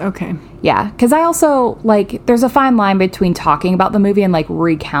 Yikes. Okay. Yeah, because I also, like, there's a fine line between talking about the movie and, like,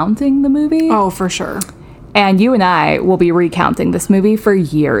 recounting the movie. Oh, for sure. And you and I will be recounting this movie for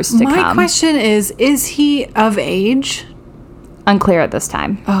years to come. My question is he of age? Unclear at this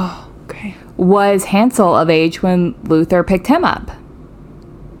time. Oh, okay. Was Hansel of age when Luther picked him up?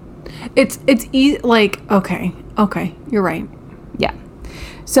 Okay, you're right. Yeah.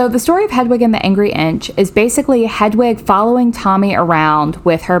 So the story of Hedwig and the Angry Inch is basically Hedwig following Tommy around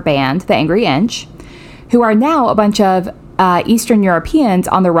with her band, the Angry Inch, who are now a bunch of Eastern Europeans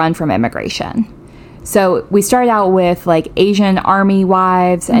on the run from immigration. So we started out with like Asian army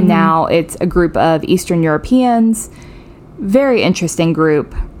wives, and now it's a group of Eastern Europeans. Very interesting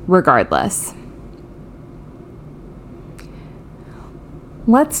group, regardless.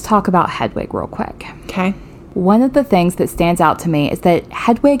 Let's talk about Hedwig real quick. Okay. One of the things that stands out to me is that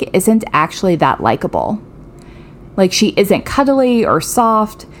Hedwig isn't actually that likable. Like, she isn't cuddly or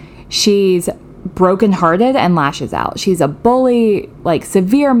soft. She's brokenhearted and lashes out. She's a bully, like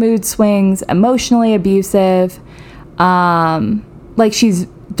severe mood swings, emotionally abusive. Like she's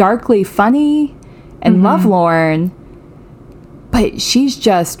darkly funny and lovelorn, but she's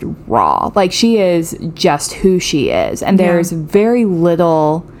just raw. Like she is just who she is. And there's very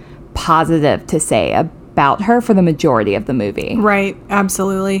little positive to say about her for the majority of the movie. Right,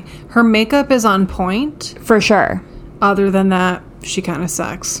 absolutely. Her makeup is on point. For sure. Other than that, she kind of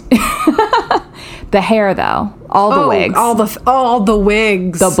sucks. The hair, though, all the wigs, all the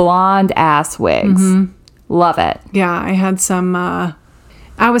wigs, the blonde ass wigs, love it. Yeah, I had some.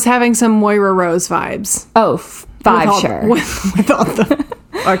 I was having some Moira Rose vibes. Oh, sure. With all the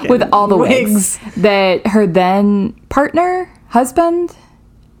okay, with all the wigs that her then partner, husband,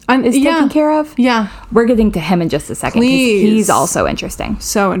 is taken care of. Yeah, we're getting to him in just a second. Please. He's also interesting.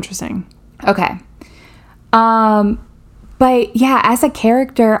 So interesting. Okay. But yeah, as a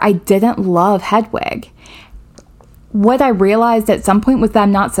character, I didn't love Hedwig. What I realized at some point was that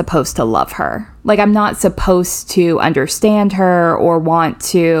I'm not supposed to love her. Like, I'm not supposed to understand her or want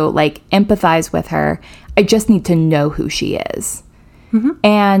to, like, empathize with her. I just need to know who she is.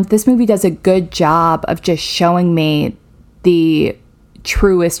 And this movie does a good job of just showing me the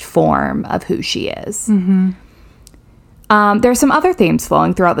truest form of who she is. There's some other themes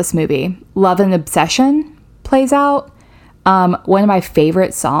flowing throughout this movie. Love and obsession plays out. One of my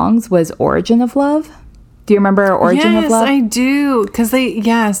favorite songs was Origin of Love. Do you remember Origin of Love? Yes, I do. Because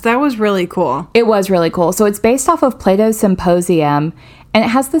that was really cool. It was really cool. So it's based off of Plato's Symposium, and it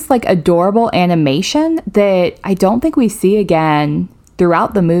has this like adorable animation that I don't think we see again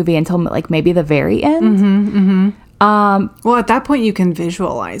throughout the movie until like maybe the very end. Well, at that point you can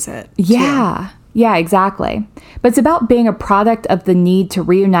visualize it. Yeah. too. Yeah, exactly. But it's about being a product of the need to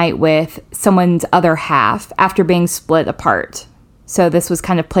reunite with someone's other half after being split apart. So this was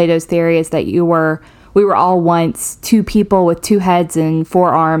kind of Plato's theory, is that we were all once two people with two heads and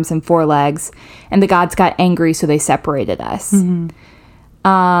 4 arms and 4 legs, and the gods got angry, so they separated us.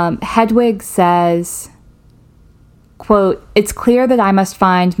 Hedwig says, quote, "It's clear that I must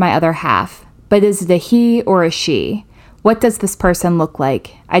find my other half, but is it a he or a she? What does this person look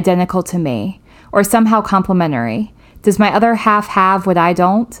like? Identical to me? Or somehow complementary? Does my other half have what I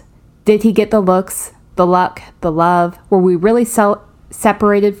don't? Did he get the looks, the luck, the love? Were we really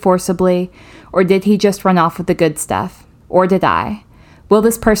separated forcibly? Or did he just run off with the good stuff? Or did I? Will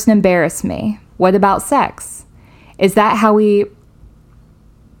this person embarrass me? What about sex? Is that how we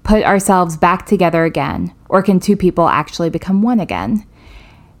put ourselves back together again? Or can two people actually become one again?"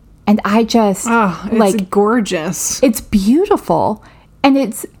 And I just... Oh, it's like gorgeous. It's beautiful. And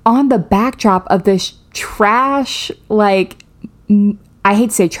it's on the backdrop of this trash, like, I hate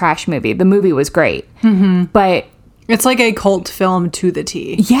to say trash movie. The movie was great. But... It's like a cult film to the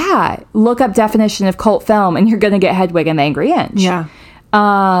T. Yeah. Look up definition of cult film and you're going to get Hedwig and the Angry Inch. Yeah.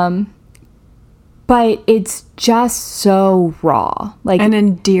 But it's just so raw. Like, and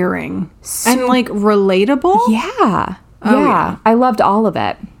endearing. And, like, relatable? Yeah. Oh, yeah. I loved all of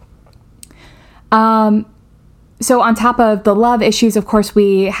it. So on top of the love issues, of course,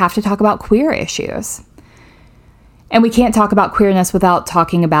 we have to talk about queer issues. And we can't talk about queerness without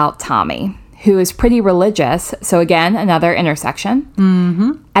talking about Tommy, who is pretty religious. So again, another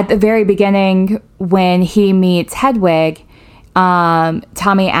intersection. At the very beginning, when he meets Hedwig,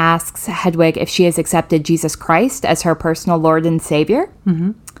 Tommy asks Hedwig if she has accepted Jesus Christ as her personal Lord and Savior.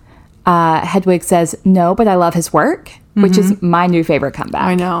 Hedwig says, "No, but I love his work," which is my new favorite comeback.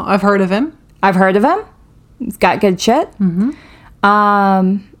 I know. I've heard of him. He's got good shit.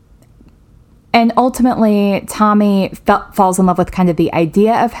 And ultimately, Tommy falls in love with kind of the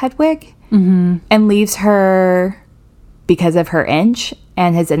idea of Hedwig and leaves her because of her inch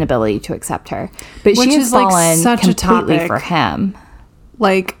and his inability to accept her. But Which she has is, like, fallen such a completely topic. for him.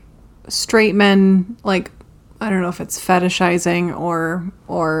 Like, straight men, like, I don't know if it's fetishizing or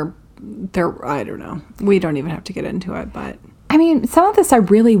they're, I don't know. We don't even have to get into it, but... I mean, some of this I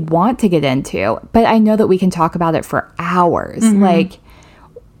really want to get into, but I know that we can talk about it for hours. Like,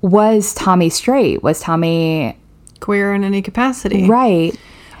 was Tommy straight? Was Tommy queer in any capacity? right?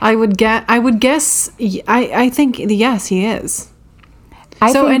 I would guess. I think yes, he is.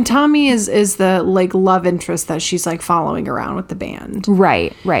 And Tommy is the like love interest that she's like following around with the band.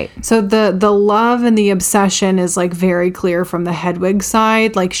 right. So the love and the obsession is like very clear from the Hedwig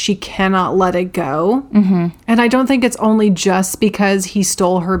side. Like she cannot let it go. And I don't think it's only just because he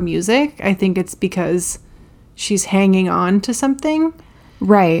stole her music. I think it's because she's hanging on to something.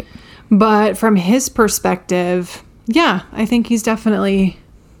 Right. But from his perspective, yeah, I think he's definitely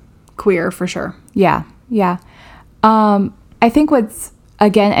queer for sure. Yeah. I think what's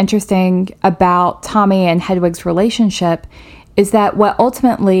again, interesting about Tommy and Hedwig's relationship is that what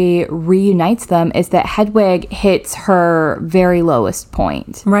ultimately reunites them is that Hedwig hits her very lowest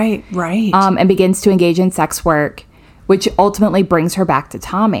point. Right. And begins to engage in sex work, which ultimately brings her back to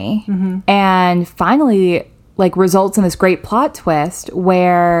Tommy. And finally, like, results in this great plot twist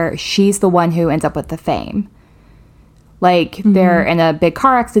where she's the one who ends up with the fame. Like, they're in a big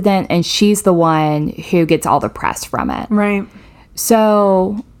car accident, and she's the one who gets all the press from it. Right.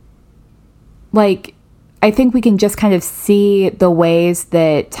 So, like, I think we can just kind of see the ways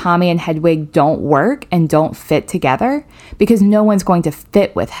that Tommy and Hedwig don't work and don't fit together, because no one's going to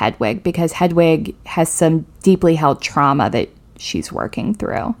fit with Hedwig, because Hedwig has some deeply held trauma that she's working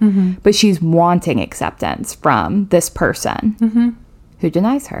through. But she's wanting acceptance from this person who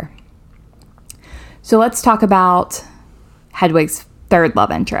denies her. So let's talk about Hedwig's third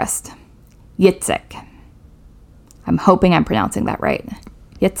love interest, Yitzhak. I'm hoping I'm pronouncing that right.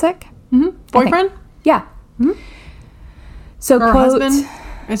 Yitzhak? Boyfriend? Yeah. So, Or quote, husband?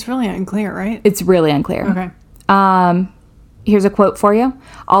 It's really unclear, right? it's really unclear. Okay. Here's a quote for you.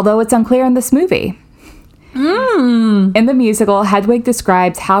 Although it's unclear in this movie. In the musical, Hedwig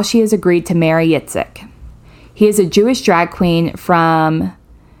describes how she has agreed to marry Yitzhak. He is a Jewish drag queen from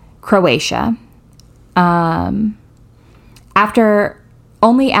Croatia.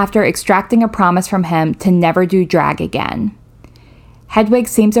 Only after extracting a promise from him to never do drag again. Hedwig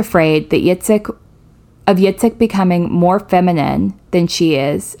seems afraid that Yitzhak becoming more feminine than she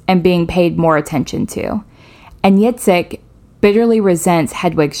is and being paid more attention to. And Yitzhak bitterly resents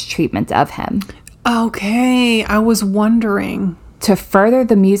Hedwig's treatment of him. Okay, I was wondering. To further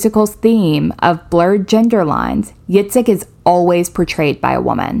the musical's theme of blurred gender lines, Yitzhak is always portrayed by a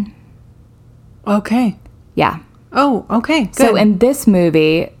woman. Okay. Yeah. Oh, okay. Good. So in this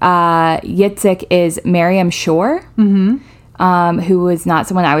movie, Yitzhak is Miriam Shore, who was not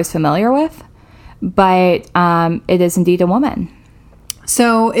someone I was familiar with, but it is indeed a woman.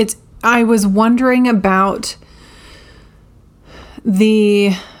 So I was wondering about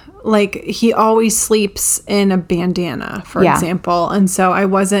he always sleeps in a bandana, for example. And so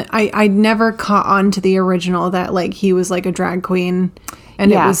I never caught on to the original that like he was like a drag queen.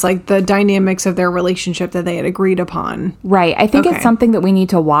 And it was like the dynamics of their relationship that they had agreed upon. Right. I think it's something that we need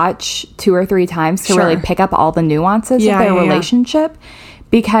to watch 2 or 3 times to really pick up all the nuances of their relationship.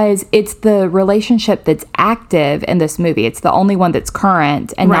 Because it's the relationship that's active in this movie. It's the only one that's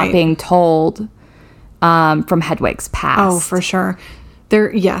current and not being told from Hedwig's past. Oh, for sure.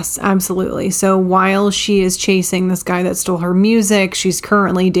 Yes, absolutely. So while she is chasing this guy that stole her music, she's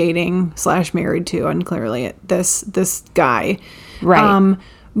currently dating / married to, unclearly, this guy. Right.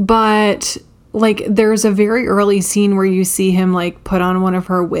 But like there's a very early scene where you see him like put on one of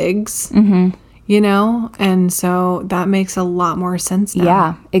her wigs, you know? And so that makes a lot more sense now.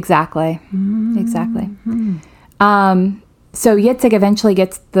 Yeah, exactly. Exactly. So Yitzhak eventually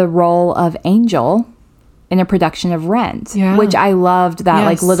gets the role of Angel in a production of Rent, which I loved that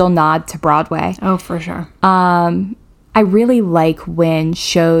like little nod to Broadway. Oh, for sure. I really like when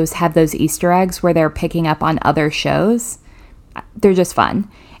shows have those Easter eggs where they're picking up on other shows. They're just fun.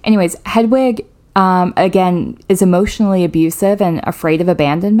 Anyways, Hedwig, again, is emotionally abusive and afraid of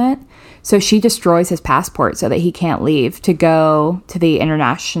abandonment. So she destroys his passport so that he can't leave to go to the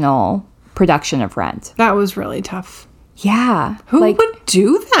international production of Rent. That was really tough. Yeah. Who would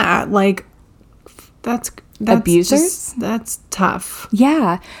do that? Like, that's abusers? That's tough.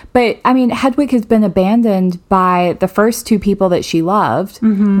 Yeah. But, I mean, Hedwig has been abandoned by the first 2 people that she loved,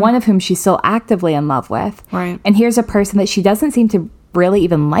 one of whom she's still actively in love with. Right. And here's a person that she doesn't seem to really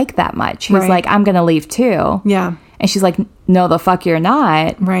even like that much. Who's like, I'm going to leave too. Yeah. And she's like, no, the fuck you're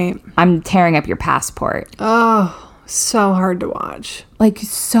not. Right. I'm tearing up your passport. Oh, so hard to watch. Like,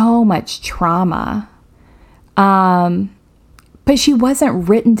 so much trauma. But she wasn't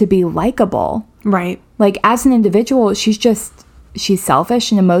written to be likable. Right. Like, as an individual, she's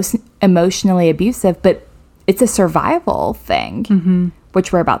selfish and emotionally abusive, but it's a survival thing,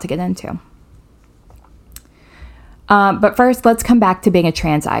 which we're about to get into. But first, let's come back to being a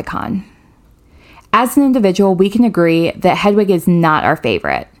trans icon. As an individual, we can agree that Hedwig is not our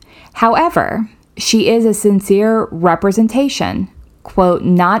favorite. However, she is a sincere representation, quote,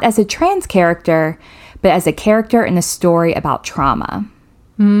 not as a trans character, but as a character in a story about trauma.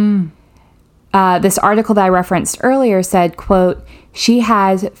 This article that I referenced earlier said, quote, she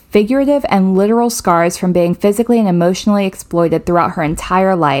has figurative and literal scars from being physically and emotionally exploited throughout her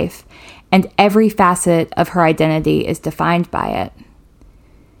entire life, and every facet of her identity is defined by it.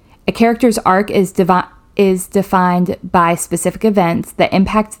 A character's arc is defined by specific events that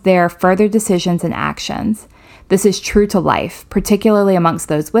impact their further decisions and actions. This is true to life, particularly amongst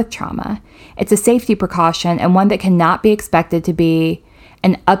those with trauma. It's a safety precaution and one that cannot be expected to be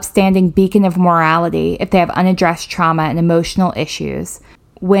an upstanding beacon of morality if they have unaddressed trauma and emotional issues,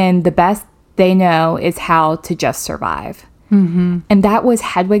 when the best they know is how to just survive. And that was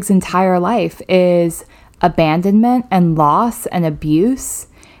Hedwig's entire life, is abandonment and loss and abuse.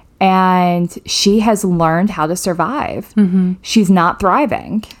 And she has learned how to survive. She's not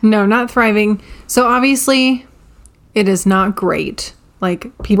thriving. No, not thriving. So obviously, it is not great. Like,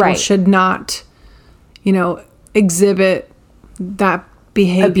 people Right. should not, exhibit that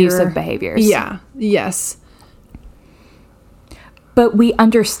behavior. Abusive behaviors. Yeah. Yes. But we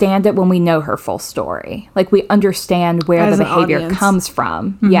understand it when we know her full story. Like, we understand where As the an behavior audience. comes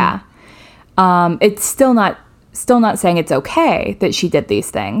from. Yeah. It's still not saying it's okay that she did these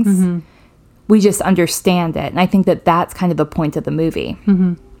things. We just understand it. And I think that that's kind of the point of the movie.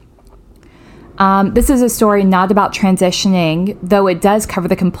 This is a story not about transitioning, though it does cover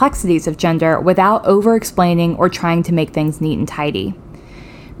the complexities of gender without over-explaining or trying to make things neat and tidy.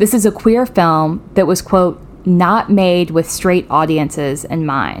 This is a queer film that was, quote, not made with straight audiences in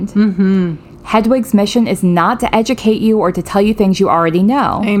mind. Hedwig's mission is not to educate you or to tell you things you already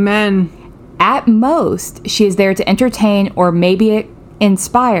know. Amen. At most, she is there to entertain or maybe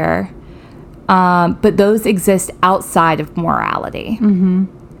inspire, but those exist outside of morality.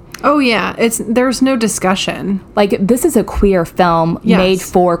 Oh yeah, there's no discussion. Like, this is a queer film Yes. made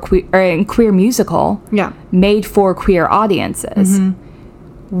for queer musical, Yeah. made for queer audiences.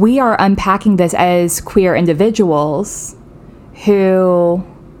 We are unpacking this as queer individuals who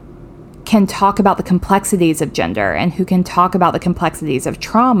can talk about the complexities of gender and who can talk about the complexities of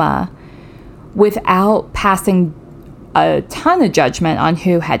trauma without passing a ton of judgment on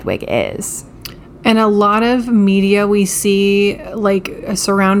who Hedwig is. And a lot of media we see, like,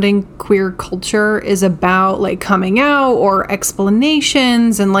 surrounding queer culture is about, like, coming out or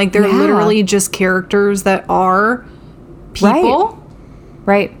explanations, and, like, they're Yeah. literally just characters that are people.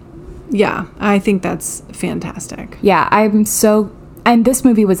 Right. Yeah, I think that's fantastic. Yeah, and this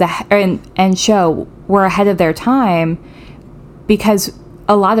movie was and show were ahead of their time, because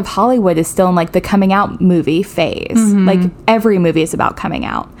a lot of Hollywood is still in, like, the coming out movie phase. Like, every movie is about coming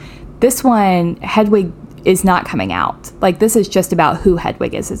out. This one, Hedwig is not coming out. Like, this is just about who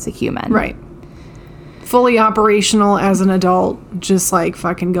Hedwig is as a human. Right. Fully operational as an adult, just, like,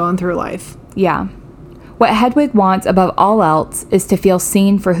 fucking going through life. Yeah. What Hedwig wants above all else is to feel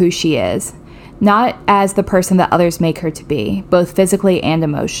seen for who she is, not as the person that others make her to be, both physically and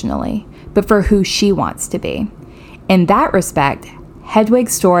emotionally, but for who she wants to be. In that respect,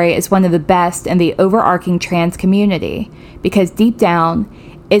 Hedwig's story is one of the best in the overarching trans community, because deep down,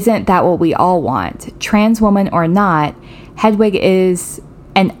 isn't that what we all want? Trans woman or not, Hedwig is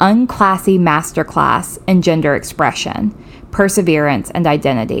an unclassy masterclass in gender expression, perseverance, and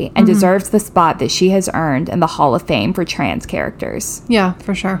identity, and deserves the spot that she has earned in the Hall of Fame for trans characters. Yeah,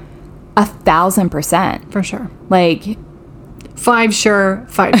 for sure. 1,000%. For sure. Like, 5 sure,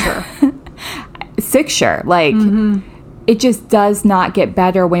 5 sure. 6 sure. Like, it just does not get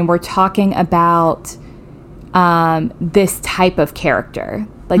better when we're talking about this type of character.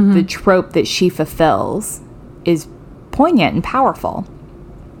 Like, the trope that she fulfills is poignant and powerful.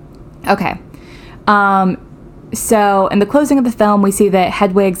 Okay. So in the closing of the film, we see that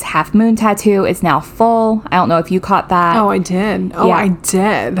Hedwig's half moon tattoo is now full. I don't know if you caught that. Oh, I did. Oh, Yeah. I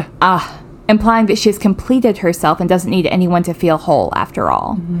did. Implying that she has completed herself and doesn't need anyone to feel whole after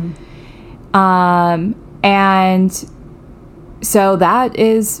all. And so that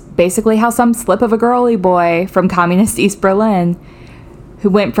is basically how some slip of a girly boy from communist East Berlin, who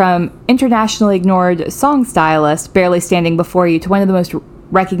went from internationally ignored song stylist barely standing before you to one of the most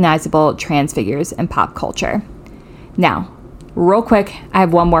recognizable trans figures in pop culture. Now, real quick, I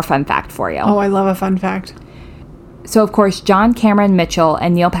have one more fun fact for you. Oh, I love a fun fact. So, of course, John Cameron Mitchell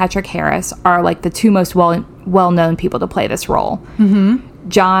and Neil Patrick Harris are like the two most well-known people to play this role.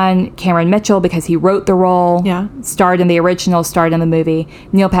 John Cameron Mitchell, because he wrote the role, Yeah. starred in the original, starred in the movie.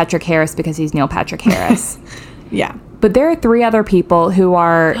 Neil Patrick Harris, because he's Neil Patrick Harris. Yeah. But there are 3 other people who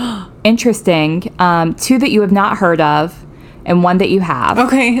are interesting, 2 that you have not heard of, and 1 that you have.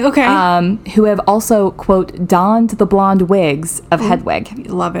 Okay. Who have also, quote, donned the blonde wigs of Hedwig.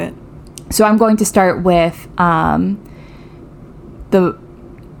 Love it. So I'm going to start with the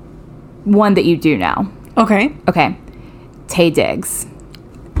one that you do know. Okay. Okay. Taye Diggs.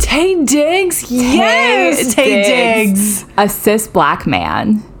 Taye Diggs? Yes! Taye Diggs. A cis black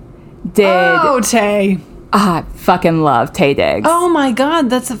man did... Oh, Taye. I fucking love Taye Diggs. Oh my God,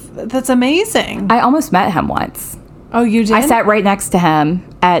 that's amazing. I almost met him once. Oh, you did? I sat right next to him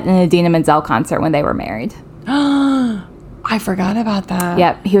at an Idina Menzel concert when they were married. I forgot about that.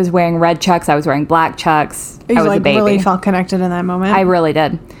 Yep, he was wearing red chucks. I was wearing black chucks. You I was a baby. really felt connected in that moment. I really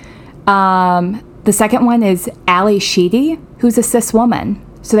did. The second one is Ali Sheedy, who's a cis woman.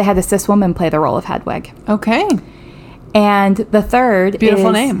 So they had a cis woman play the role of Hedwig. Okay. And the third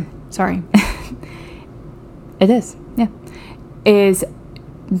Beautiful name. Sorry. It is, yeah. Is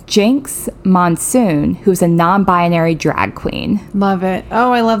Jinx Monsoon, who's a non-binary drag queen. Love it.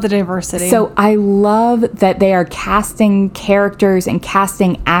 Oh, I love the diversity. So I love that they are casting characters and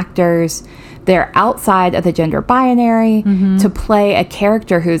casting actors that are outside of the gender binary to play a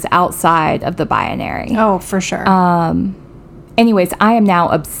character who's outside of the binary. Oh, for sure. Anyways, I am now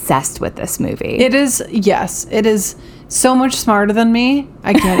obsessed with this movie. It is, yes. It is so much smarter than me.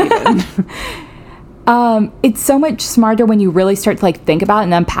 I can't even. It's so much smarter when you really start to like think about it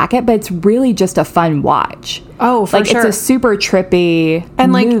and unpack it, but it's really just a fun watch. Oh, for sure. It's a super trippy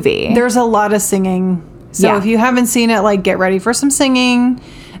and like, movie. There's a lot of singing. So Yeah. if you haven't seen it, like get ready for some singing.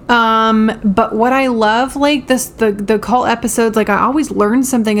 But what I love, like the cult episodes, like I always learn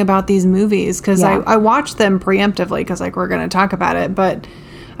something about these movies because Yeah. I watch them preemptively because like we're going to talk about it, but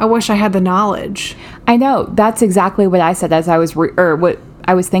I wish I had the knowledge. I know. That's exactly what I said as I was, what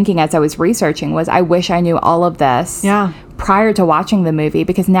I was thinking as I was researching was I wish I knew all of this Yeah. prior to watching the movie,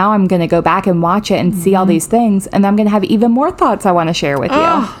 because now I'm going to go back and watch it and see all these things, and I'm going to have even more thoughts I want to share with you.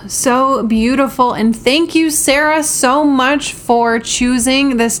 Oh, so beautiful. And thank you, Sarah, so much for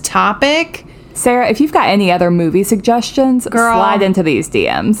choosing this topic. Sarah, if you've got any other movie suggestions, Girl. slide into these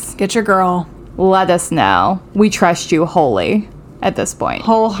DMs. Get your girl. Let us know. We trust you wholly at this point.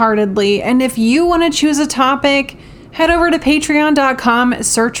 Wholeheartedly. And if you want to choose a topic, head over to patreon.com,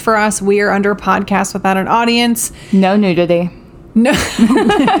 search for us. We are under Podcast Without an Audience. No nudity. No,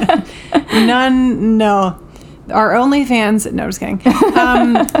 none, no. Our OnlyFans, no, just kidding.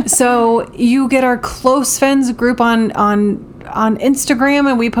 So you get our close friends group on Instagram,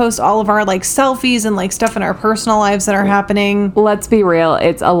 and we post all of our like selfies and like stuff in our personal lives that are happening. Let's be real,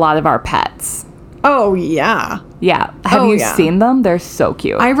 it's a lot of our pets. Oh, yeah. Yeah. Have Oh, you yeah. seen them? They're so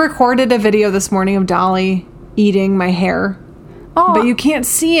cute. I recorded a video this morning of Dolly eating my hair, Oh, but you can't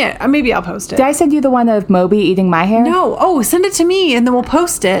see it. Maybe I'll post it. did I send you the one of Moby eating my hair? No. Oh, send it to me and then we'll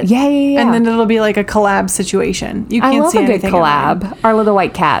post it. Yeah. And then it'll be like a collab situation. You I can't love see a good anything in mine. collab. Our little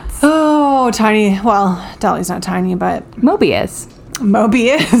white cats. Oh, tiny. Well, Dolly's not tiny, but Moby is. Moby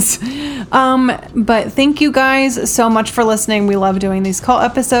is. But thank you guys so much for listening. We love doing these cult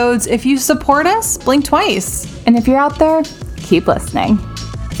episodes. If you support us, blink twice. And if you're out there, keep listening.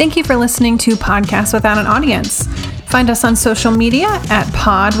 Thank you for listening to Podcast Without an Audience. Find us on social media at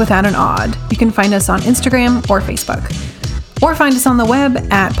Pod Without an Odd. You can find us on Instagram or Facebook. Or find us on the web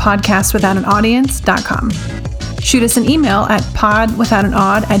at podcastwithoutanaudience.com. Shoot us an email at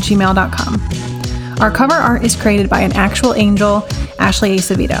podwithoutanod@gmail.com. Our cover art is created by an actual angel, Ashley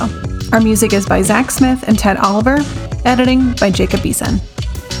Acevedo. Our music is by Zach Smith and Ted Oliver. Editing by Jacob Beeson.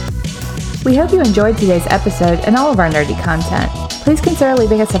 We hope you enjoyed today's episode and all of our nerdy content. Please consider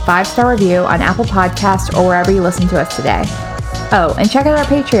leaving us a 5-star review on Apple Podcasts or wherever you listen to us today. Oh, and check out our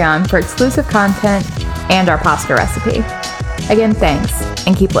Patreon for exclusive content and our pasta recipe. Again, thanks,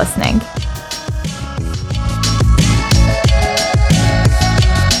 and keep listening.